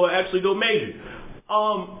independent or actually go major.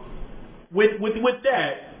 With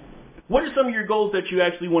that, what are some of your goals that you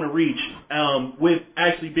actually want to reach with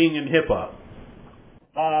actually being in hip hop?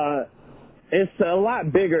 It's a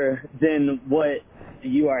lot bigger than what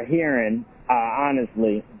you are hearing,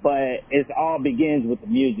 honestly, but it all begins with the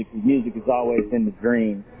music. The music is always in the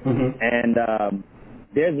dream. And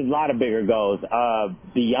there's a lot of bigger goals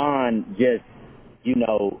beyond just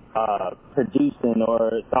producing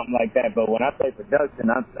or something like that. But when I say production,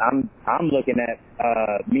 I'm looking at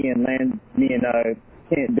me and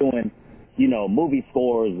Kent doing, movie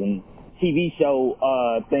scores and TV show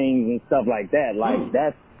things and stuff like that. Like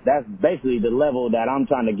that's basically the level that I'm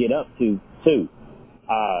trying to get up to too.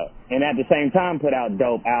 And at the same time put out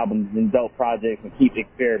dope albums and dope projects and keep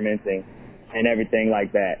experimenting and everything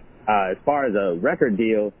like that. As far as a record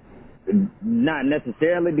deal, not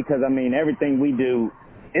necessarily, because everything we do,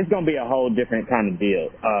 it's going to be a whole different kind of deal.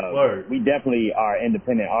 We definitely are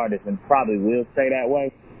independent artists and probably will stay that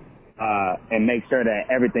way, and make sure that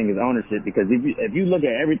everything is ownership, because if you look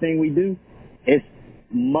at everything we do, it's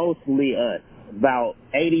mostly us. About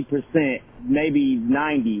 80%, maybe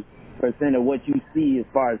 90% of what you see as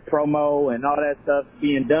far as promo and all that stuff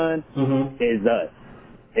being done is us.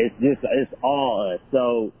 It's all us.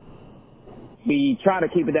 So we try to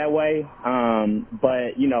keep it that way,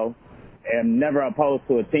 but am never opposed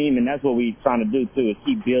to a team, and that's what we're trying to do too, is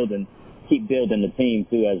keep building the team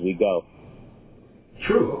too as we go.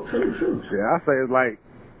 True. Yeah, I say it's like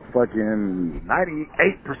fucking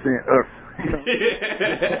 98% us.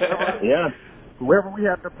 Yeah. Whoever we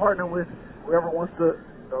have to partner with, whoever wants to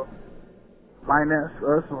finance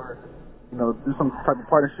us or do some type of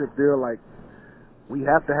partnership deal, like we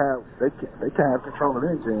have to have, they can't have control of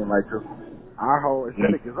anything. Like, 'cause our whole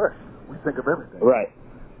aesthetic is us. We think of everything. Right.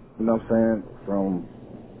 You know what I'm saying?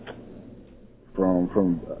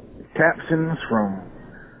 From captions, from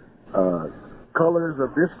colors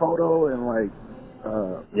of this photo, and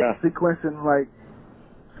sequencing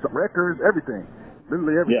some records, everything,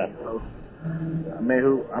 literally everything. Yeah. So,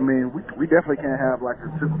 we definitely can't have like a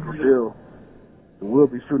typical deal. We'll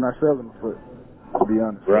be shooting ourselves in the foot, to be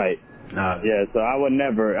honest. Right. Yeah. So I would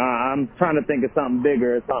never. I'm trying to think of something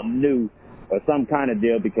bigger, or something new, or some kind of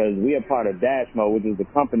deal, because we are part of Dashmo, which is the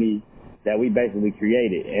company that we basically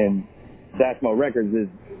created, and Dashmo Records is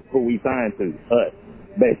who we signed to, us,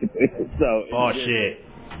 basically. So shit,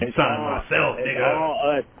 I'm signing myself, nigga. It's all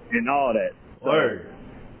us and all that. Word.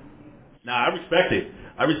 Nah, I respect it.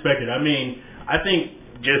 I think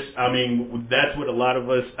that's what a lot of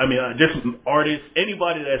us. Just artists,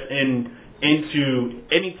 anybody that's into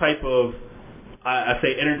any type of, I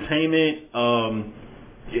say, entertainment,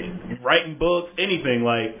 writing books, anything,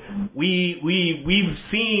 like we've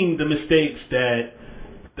seen the mistakes that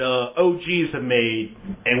the OGs have made,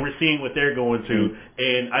 and we're seeing what they're going to.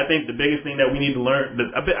 And I think the biggest thing that we need to learn,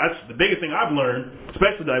 the biggest thing I've learned,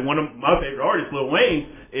 especially like one of my favorite artists, Lil Wayne,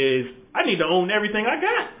 is I need to own everything I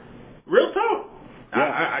got. Real talk.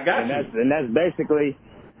 Yeah. I got you. And that's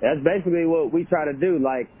basically what we try to do.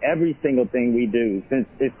 Like every single thing we do,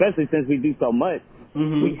 especially since we do so much,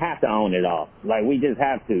 we have to own it all. Like we just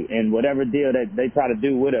have to. And whatever deal that they try to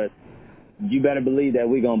do with us, you better believe that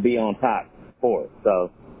we're gonna be on top for it. So.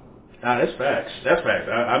 That's facts.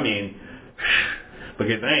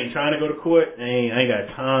 Because I ain't trying to go to court. I ain't got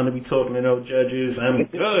time to be talking to no judges. I'm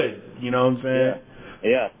good. You know what I'm saying?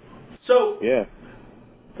 Yeah. So. Yeah.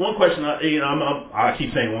 One question, I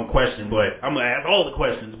keep saying one question, but I'm gonna ask all the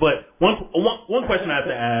questions. But one question I have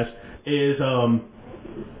to ask is,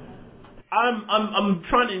 I'm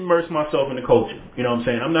trying to immerse myself in the culture. You know what I'm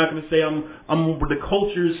saying? I'm not gonna say I'm the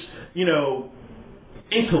culture's,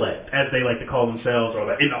 intellect, as they like to call themselves,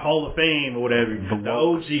 or in the Hall of Fame or whatever, the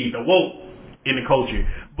OG, the woke in the culture.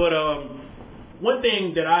 But one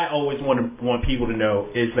thing that I always want people to know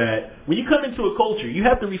is that when you come into a culture, you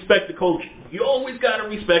have to respect the culture. You always got to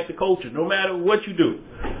respect the culture, no matter what you do.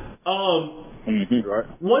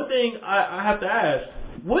 One thing I have to ask,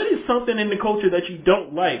 what is something in the culture that you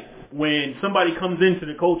don't like when somebody comes into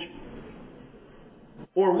the culture?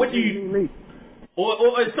 Or what do you...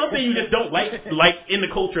 Or something you just don't like in the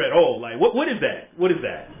culture at all. Like, what is that? What is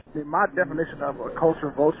that? My definition of a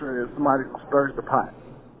culture vulture is somebody who stirs the pot.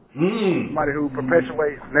 Somebody who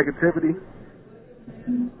perpetuates negativity.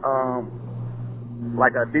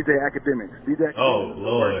 Like a DJ Academics. DJ Academics is the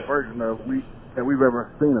worst version that we've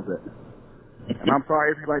ever seen of it. And I'm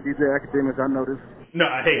sorry if you like DJ Academics. I know this. No,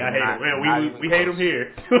 I hate him. Man, we hate him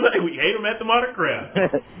here. We hate him at the Modern Crowd.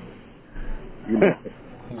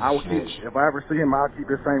 I will keep, if I ever see him, I'll keep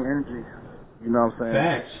the same energy. You know what I'm saying?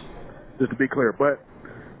 Facts. Just to be clear. But,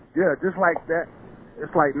 yeah, just like that,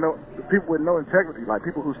 it's like the people with no integrity, like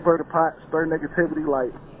people who stir the pot, stir negativity,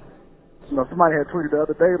 like, somebody had tweeted the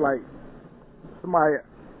other day, like, somebody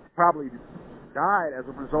probably died as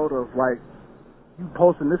a result of, like, you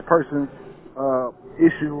posting this person's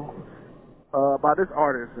issue about this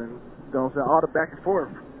artist, and, you know what I'm saying, all the back and forth.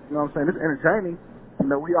 You know what I'm saying? It's entertaining.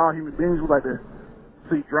 We all human beings, we like to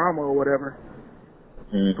see drama or whatever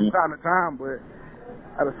from time to time, but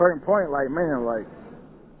at a certain point, like, man, like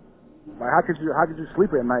how could you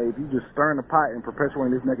sleep at night if you just stirring the pot and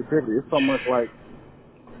perpetuating this negativity? It's so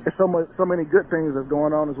many good things that's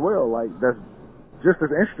going on as well. Like, that's just as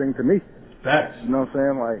interesting to me. Facts. You know what I'm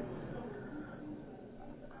saying? Like,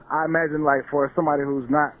 I imagine, like, for somebody who's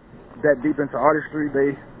not that deep into artistry,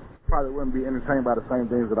 they probably wouldn't be entertained by the same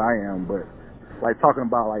things that I am. But, like, talking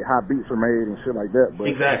about, like, how beats are made and shit like that. But,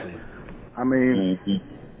 exactly. I mean,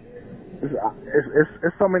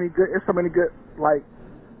 it's so many good, like,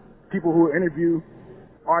 people who interview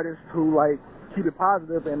artists who, like, keep it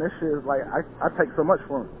positive, and this shit is, like, I take so much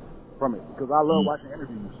from it because I love watching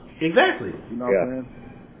interviews. Exactly. You know what I'm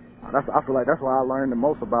saying? I feel like that's why I learned the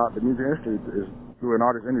most about the music industry is through an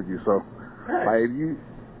artist interview. So, like, if you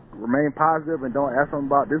remain positive and don't ask them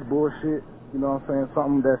about this bullshit, you know what I'm saying,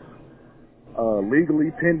 something that's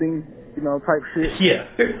legally pending, you know, type shit,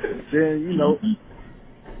 then, you know,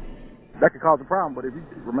 that could cause a problem. But if you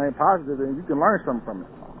remain positive, then you can learn something from it.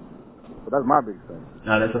 So that's my biggest thing.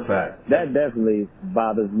 No, that's a fact. That definitely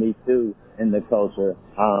bothers me, too, in the culture.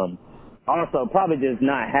 Also, probably just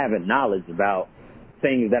not having knowledge about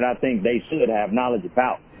things that I think they should have knowledge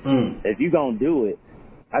about. If you gonna do it,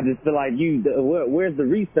 I just feel like where's the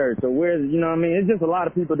research, or where's, you know what I mean? It's just a lot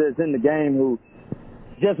of people that's in the game who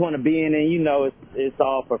just want to be in it, you know, it's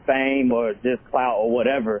all for fame or just clout or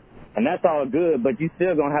whatever, and that's all good, but you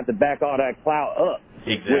still gonna have to back all that clout up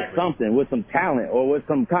with something, with some talent or with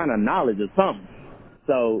some kind of knowledge or something.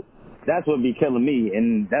 So that's what be killing me,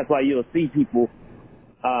 and that's why you'll see people,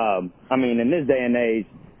 I mean, in this day and age,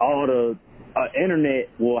 all the internet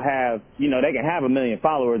will have, you know, they can have 1 million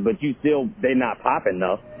followers, but they not popping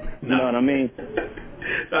enough. You know what I mean?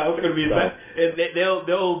 No, it's gonna be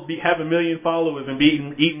they'll have 1 million followers and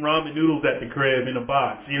be eating ramen noodles at the crib in a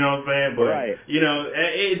box. You know what I'm saying? But you know,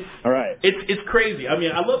 it's crazy. I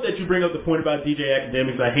mean, I love that you bring up the point about DJ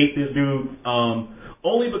Academics. I hate this dude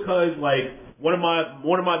only because, like, one of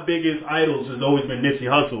my biggest idols has always been Nipsey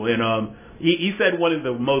Hussle, and he said one of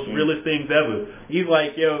the most realest things ever. He's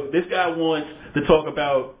like, yo, this guy wants to talk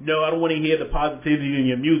about, no, I don't want to hear the positivity in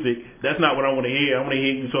your music. That's not what I want to hear. I want to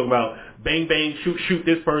hear you talk about bang, bang, shoot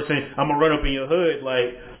this person. I'm going to run up in your hood.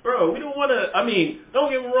 Like, bro, we don't want to, I mean, don't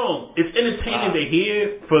get me wrong. It's entertaining to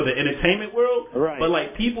hear for the entertainment world. Right. But,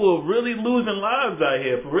 like, people are really losing lives out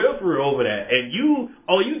here, for real, over that. And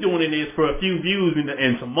all you doing in this for a few views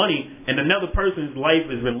and some money, and another person's life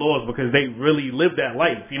has been lost because they really lived that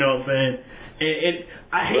life. You know what I'm saying? And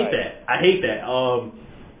I hate that. I hate that.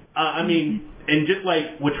 I mean, and just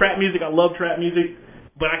like with trap music, I love trap music,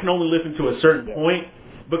 but I can only listen to a certain point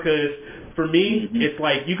because for me, it's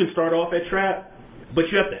like you can start off at trap, but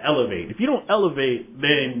you have to elevate. If you don't elevate,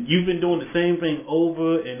 then you've been doing the same thing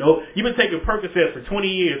over and over. You've been taking Percocet for 20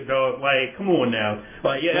 years, dog. Like, come on now.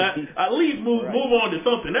 Like, yeah, at least move on to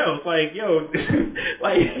something else. Like, yo,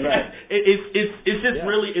 like, it's just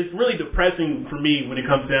really depressing for me when it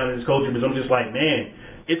comes down to this culture, because I'm just like, man,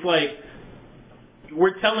 it's like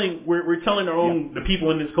we're telling our own the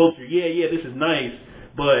people in this culture, yeah, this is nice,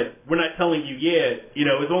 but we're not telling you, you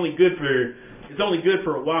know, it's only good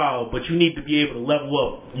for a while, but you need to be able to level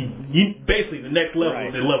up. You basically, the next level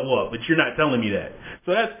is to level up, but you're not telling me that.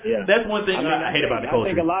 So that's one thing I hate about the culture.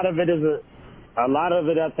 I think a lot of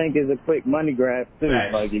it I think is a quick money grab too.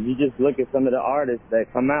 Right. Like, if you just look at some of the artists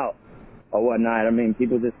that come out or whatnot, I mean,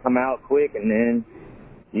 people just come out quick and then,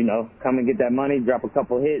 you know, come and get that money, drop a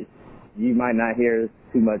couple hits. You might not hear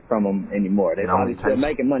too much from them anymore. They're probably still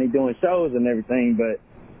making money doing shows and everything, but,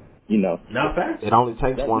 you know. Not fact. It only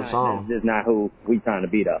takes one song. That's just not who we trying to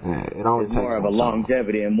beat up. Yeah, it only it's takes more of a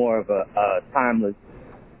longevity and more of a timeless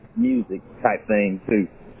music type thing, too.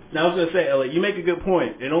 Now, I was going to say, Elliot, you make a good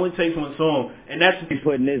point. It only takes one song, and that's... We're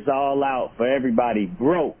putting this all out for everybody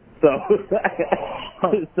broke, so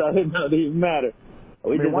it doesn't even matter.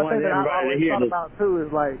 We just want everybody to hear this. One thing that I always talk about, too,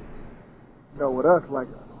 is, like, you know, with us, like,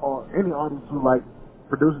 or any artist who, like,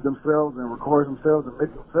 produces themselves and records themselves and makes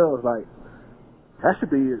themselves, like, that should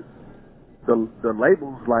be the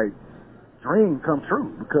label's, like, dream come true,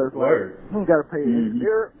 because, like, you ain't got to pay an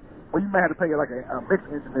engineer. Well, you might have to pay, like, a mix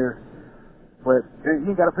engineer, but you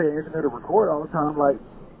ain't got to pay an engineer to record all the time. Like,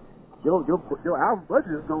 your album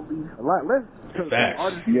budget is going to be a lot less, because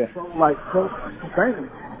artists so, like, so famous.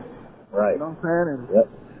 Right. You know what I'm saying? And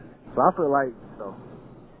so I feel like, you know,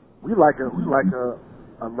 we like a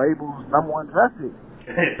label's #1 draft pick.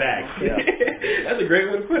 Facts. That's a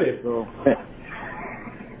great way to put it. So,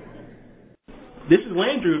 this is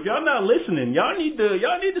Landrew. If y'all not listening, y'all need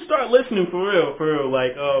to start listening for real.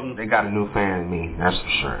 Like, they got a new fan in me, that's for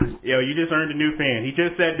sure. Yo, you just earned a new fan. He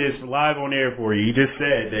just said this live on air for you. He just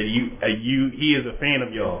said that he is a fan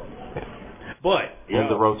of y'all. But in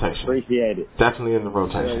the rotation. Appreciate it. Definitely in the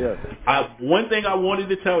rotation. Yeah. One thing I wanted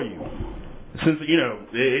to tell you, since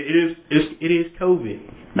it is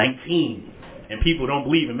COVID-19 and people don't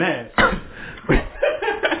believe in masks,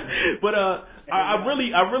 but I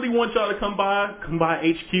really want y'all to come by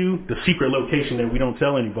HQ, the secret location that we don't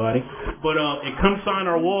tell anybody, but and come sign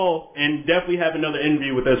our wall and definitely have another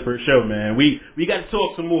interview with us for a show, man. We got to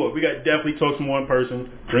talk some more. We got to definitely talk some more in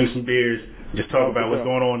person, drink some beers, just talk about what's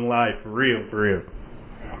going on in life for real.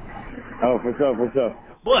 Oh, for sure.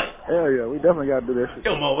 But hell yeah, we definitely got to do that shit.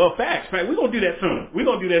 Well, facts. We're gonna do that soon.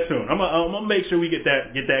 I'm gonna make sure we get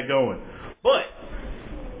that going. But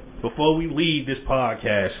before we leave this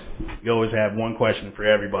podcast, we always have one question for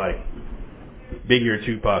everybody: Biggie or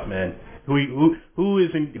Tupac, man? Who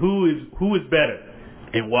is better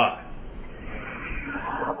and why?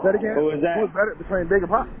 That again? Who is that? Who is better between Big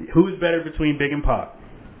and Pac? Who is better between Big and Pac?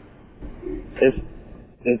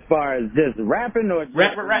 As far as just rapping or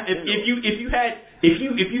rap. If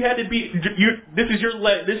you had to be, this is your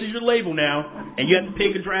label now, and you have to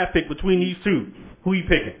pick a draft pick between these two. Who you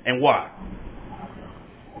picking and why?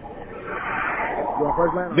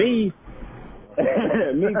 Me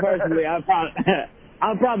personally, I'm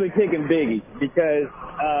probably picking Biggie because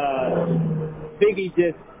Biggie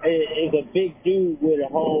just is a big dude with a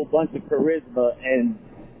whole bunch of charisma and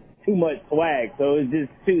too much swag, so it's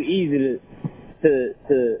just too easy to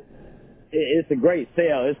it's a great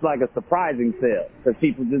sell. It's like a surprising sell because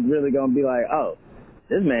people just really gonna be like, oh,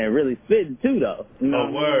 this man really spitting too though. You know?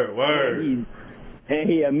 Oh, word. And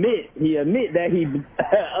he admit that he's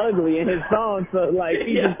ugly in his song, so like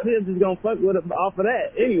he just gonna fuck with him off of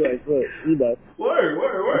that anyway. So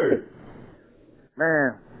Word.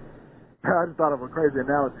 Man, I just thought of a crazy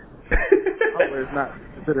analogy. Hopefully it's not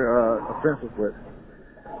considered offensive, but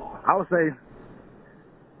I would say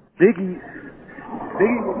Biggie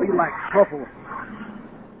would be like truffle.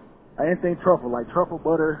 Anything truffle, like truffle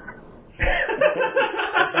butter.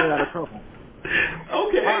 Made out of truffle.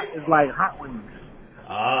 Okay. Hot is like hot wings.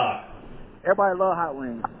 Everybody love hot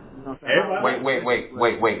wings. You know what I'm saying?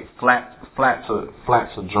 Wait. Flats or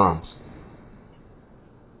drums?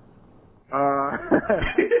 That's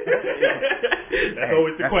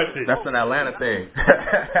always the question. That's an Atlanta thing.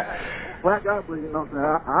 Flat guy, but you know what I'm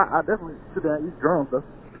saying? I definitely sit down and eat drums though.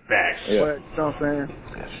 Facts. Yeah. But, you know what I'm saying?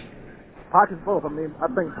 Pac is both. I mean, I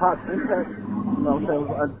think Pac's impact, you know what I'm saying,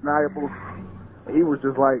 was undeniable. He was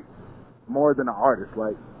just like more than an artist.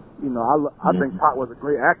 Like, you know, I think Pac was a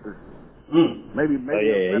great actor. Maybe a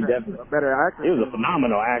better actor. He was a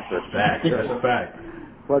phenomenal actor. Fact. That's a fact.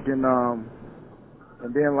 Fucking and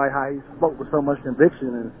then like how he spoke with so much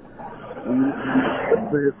conviction and when you listen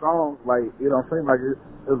to his songs, like, you know what I'm saying, like it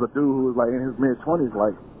was a dude who was like in his mid-20s,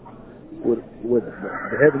 like with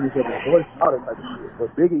the heaviness of his voice and all that type of shit. But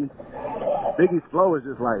Biggie's flow is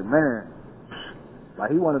just like, man,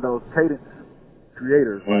 like he one of those cadence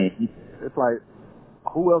creators. Like it's like,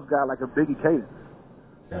 who else got like a Biggie cadence?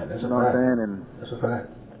 Yeah, that's you know what I'm saying? And that's a fact.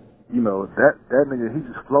 You know, that nigga, he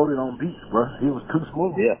just floated on beats, bro. He was too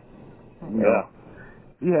smooth. Yeah. You know,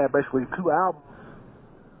 he had basically 2 albums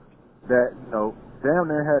that, you know, damn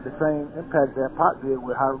near had the same impact that Pac did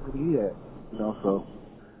with how good he had. You know, so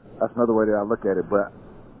that's another way that I look at it. But,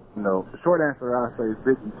 you know, the short answer I say is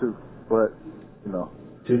Biggie too. But, you know,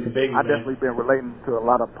 I definitely been relating to a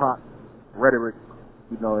lot of Pac rhetoric,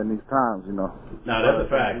 you know, in these times, you know. No, that's a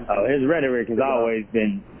fact. Oh, his rhetoric has always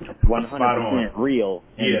been 100% real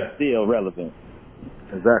and still relevant.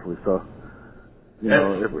 Exactly. So, you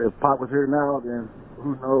know, if Pac was here now, then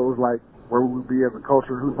who knows, like, where we would be as a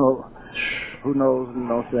culture? Who knows, you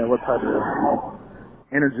know what I'm saying, what type of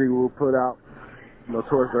energy we'll put out, you know,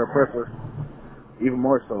 towards the oppressor, even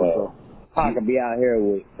more so. So Pac could be out here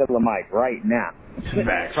with Killer Mike right now.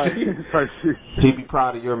 He'd be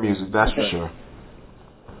proud of your music, that's for sure.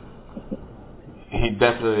 He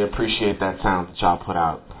definitely appreciate that sound that y'all put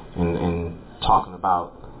out and talking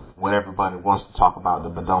about what everybody wants to talk about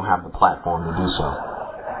but don't have the platform to do so.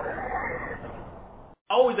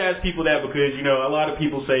 I always ask people that because, you know, a lot of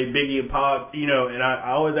people say Biggie and Pac, you know, and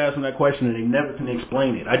I always ask them that question and they never can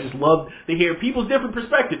explain it. I just love to hear people's different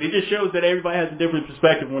perspective. It just shows that everybody has a different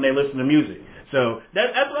perspective when they listen to music. So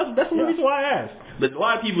that's the reason why I ask. But a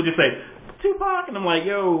lot of people just say, Tupac? And I'm like,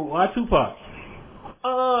 yo, why Tupac? I'm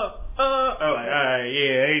like, alright,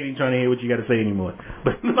 yeah, I ain't even trying to hear what you got to say anymore.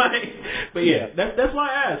 But yeah, that's why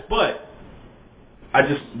I asked. But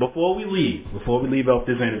before we leave off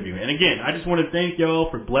this interview, and again, I just want to thank y'all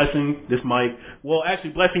for blessing this mic. Well,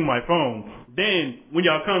 actually blessing my phone. Then when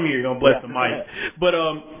y'all come here, you're gonna bless the mic. But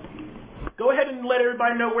go ahead and let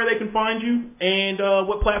everybody know where they can find you and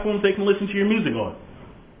what platforms they can listen to your music on.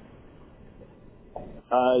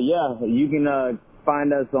 Yeah, you can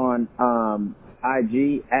find us on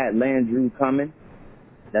IG at Landrew Cumming.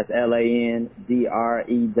 That's LandrewComin.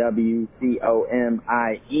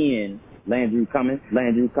 Landrew Cumming.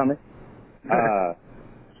 Landrew Cumming.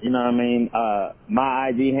 You know what I mean? My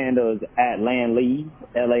IG handle is at Landleeze,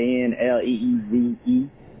 LANLEEZE.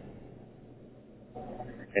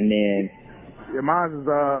 And then mine is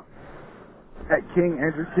at King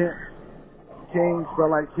Andrew Kent. King spell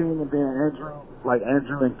like King, and then Andrew like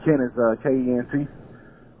Andrew, and Kent is KENT.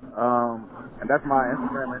 And that's my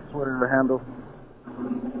Instagram and Twitter handle.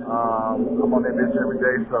 I'm on that bitch every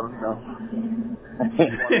day, so you know. If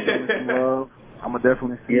you want to show me some love, I'ma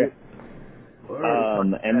definitely see it.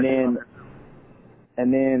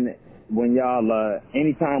 And then when y'all,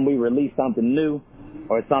 anytime we release something new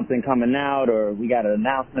or something coming out or we got an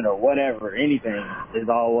announcement or whatever, anything is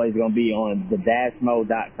always going to be on the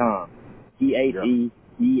Dashmo.com. TheDashmo.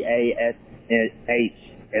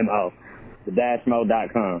 The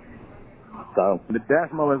Dashmo.com. So the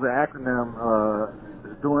Dashmo is an acronym,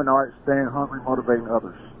 doing art, staying hungry, motivating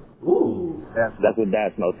others. Ooh. That's what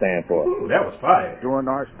Dashmo stands for. Ooh, that was fire. Doing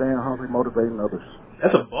art, staying hungry, motivating others.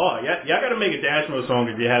 That's a bar. Y'all got to make a Dashmo song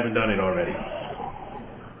if you haven't done it already.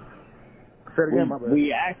 Say it again, my bad.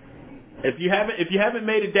 If you haven't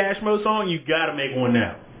made a Dashmo song, you got to make one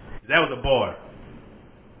now. That was a bar.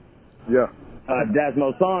 Yeah.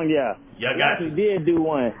 Dashmo song, yeah. Y'all we actually did do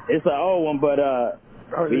one. It's an old one, but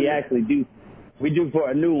we actually do. We do for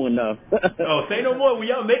a new one though. Oh, say no more. When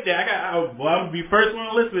y'all make that, I'm gonna be first one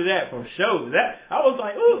to listen to that from show. That I was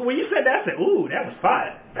like, ooh, when you said that, I said, ooh, that was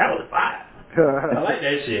fire. That was fire. I like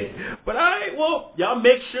that shit. But all right, well, y'all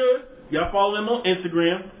make sure y'all follow them on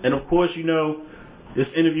Instagram, and of course, you know, this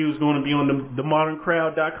interview is going to be on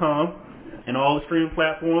themoderncrowd.com and all the streaming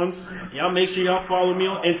platforms. Y'all make sure y'all follow me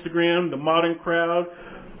on Instagram, The Modern Crowd.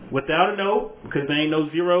 Without a note, because there ain't no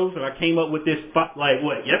zeros, and I came up with this spot,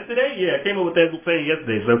 yesterday? Yeah, I came up with that saying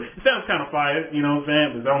yesterday, so it sounds kind of fire, you know what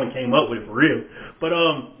I'm saying, because I only came up with it for real. But,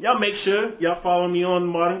 y'all make sure y'all follow me on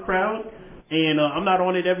The Modern Crowd, and, I'm not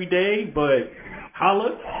on it every day, but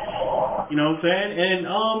holla, you know what I'm saying, and,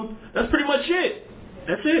 that's pretty much it.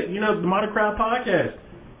 That's it, you know, The Modern Crowd Podcast.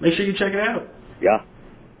 Make sure you check it out. Yeah.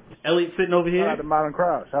 Elliot sitting over here. Shout out to Modern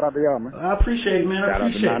Crowd. Shout out to y'all, man. I appreciate it, man. Shout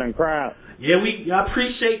out to Modern Crowd. Yeah, I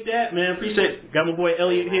appreciate that, man. Got my boy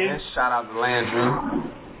Elliot here. And shout out to Landrew.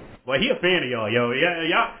 Boy, he a fan of y'all, yo.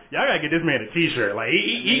 Y'all gotta get this man a T-shirt. Like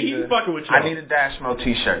he's fucking with y'all. I need a Dashmo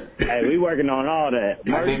T-shirt. Hey, we working on all that.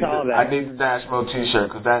 I need the Dashmo T-shirt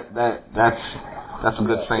because that's a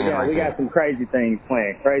good saying right there. We got some crazy things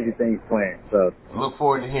planned. So look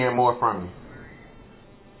forward to hearing more from you.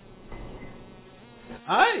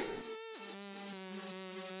 All right.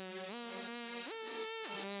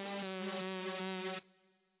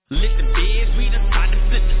 Listen, biz, we done tried to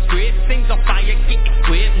flip the script. Things on fire, get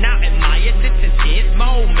equipped. Now admire this intense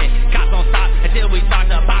moment. Cops don't stop until we start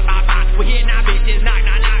to pop. We're here now, bitches, knock.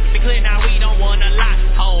 Be clear now, we don't wanna lie,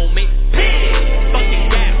 homie.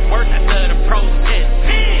 Fucking rap, work after the protest.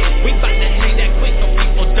 We bout to change that quick so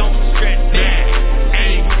people don't stress.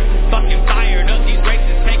 Ain't fucking fired up. These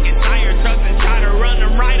racists taking tire trucks and try to run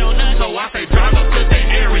them right on us. So I say drive up to the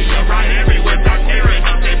area, right everywhere, start tearing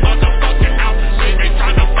up their motherfucking houses. Shit, they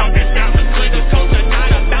trying to fuck us down the street. The culture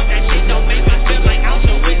not about that shit, don't make us feel like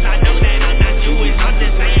Auschwitz. I know that I'm not Jewish, I'm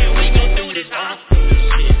just saying we gon' do this,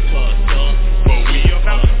 Shit fucked up, but we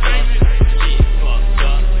about to change it. Shit fucked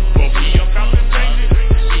up, but we about to change it.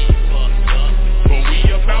 Shit fucked up, but we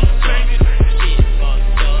about to change it. Shit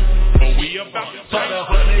fucked up, but we about to change it. Fuck up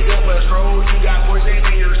a nigga bus road, you got poison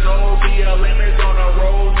in your soul. BLM is on the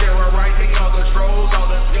road, terrorizing all the trolls, all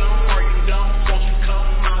the scum. Are you dumb? Won't you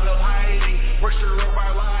come out of hiding? We're sure of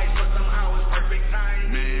our lives, but somehow it's perfect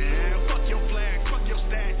timing.